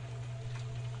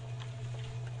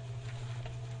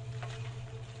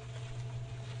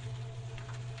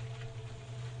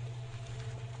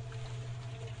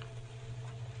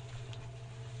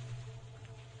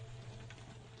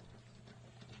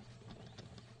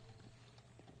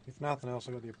 If nothing else,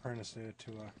 I got the apprentice there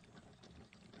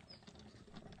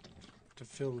to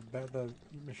fill the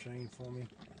machine for me.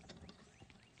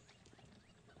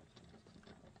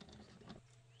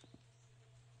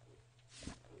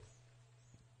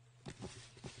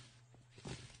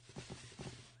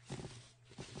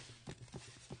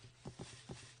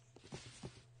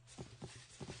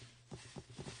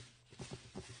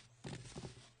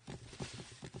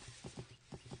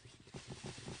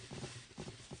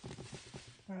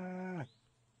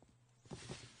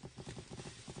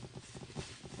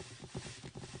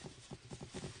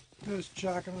 Just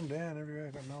chucking them down everywhere.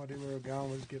 I got no idea where we're going.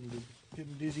 We're just getting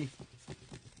dizzy.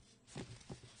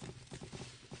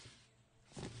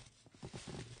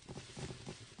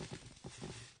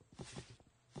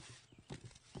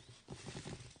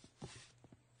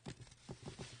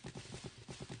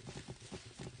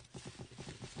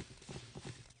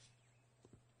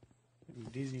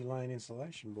 Getting dizzy laying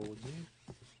insulation boards in.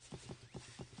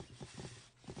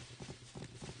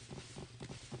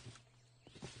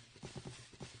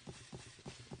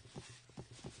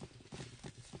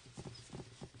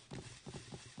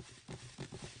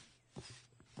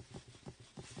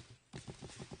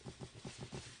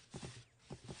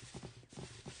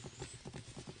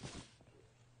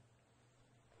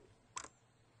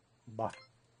 Bah.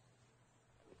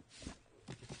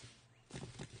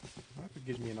 I hope it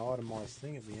gives me an itemised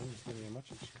thing at the end, just telling me how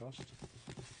much it's cost.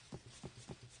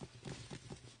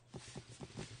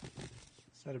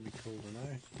 So that'd be cool to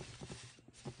know.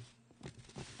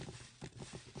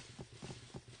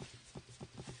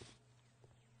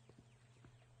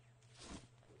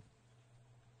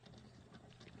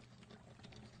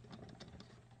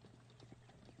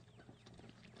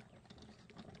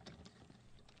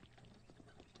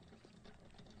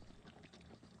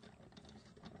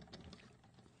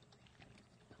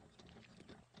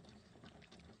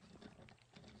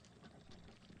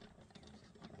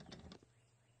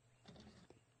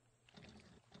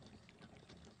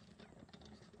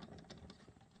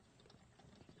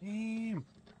 Damn.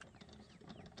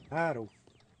 Idle.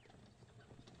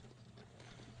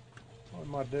 What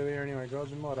we might do here anyway,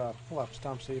 guys, we might pull up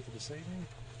stumps here for this evening.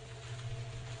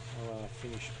 I'll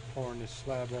finish pouring this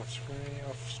slab off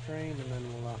stream, and then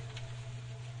we'll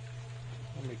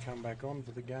when we come back on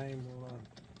for the game, we'll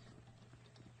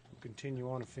continue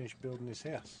on and finish building this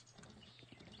house.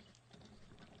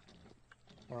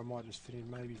 Or I might just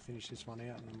maybe finish this one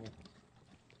out, and then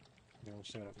we'll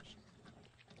see what happens.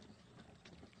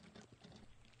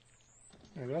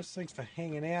 Anyway guys, thanks for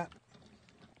hanging out.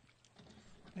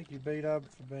 Thank you B-Dub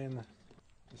for being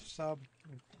the sub.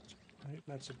 Hitting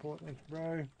that support, thanks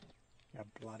bro. You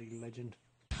bloody legend.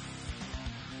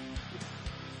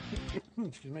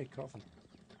 Excuse me, coughing.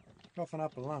 Coughing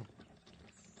up a lung.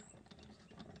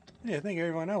 Yeah, thank you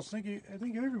everyone else. Thank you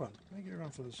everyone. Thank you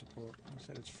everyone for the support. Like I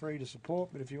said, it's free to support,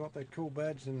 but if you want that cool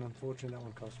badge, then unfortunately that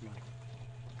one costs money.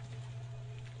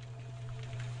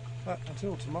 But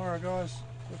until tomorrow guys,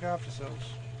 look after yourselves.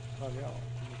 Love y'all.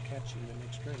 We'll catch you in the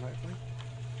next stream hopefully.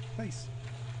 Peace.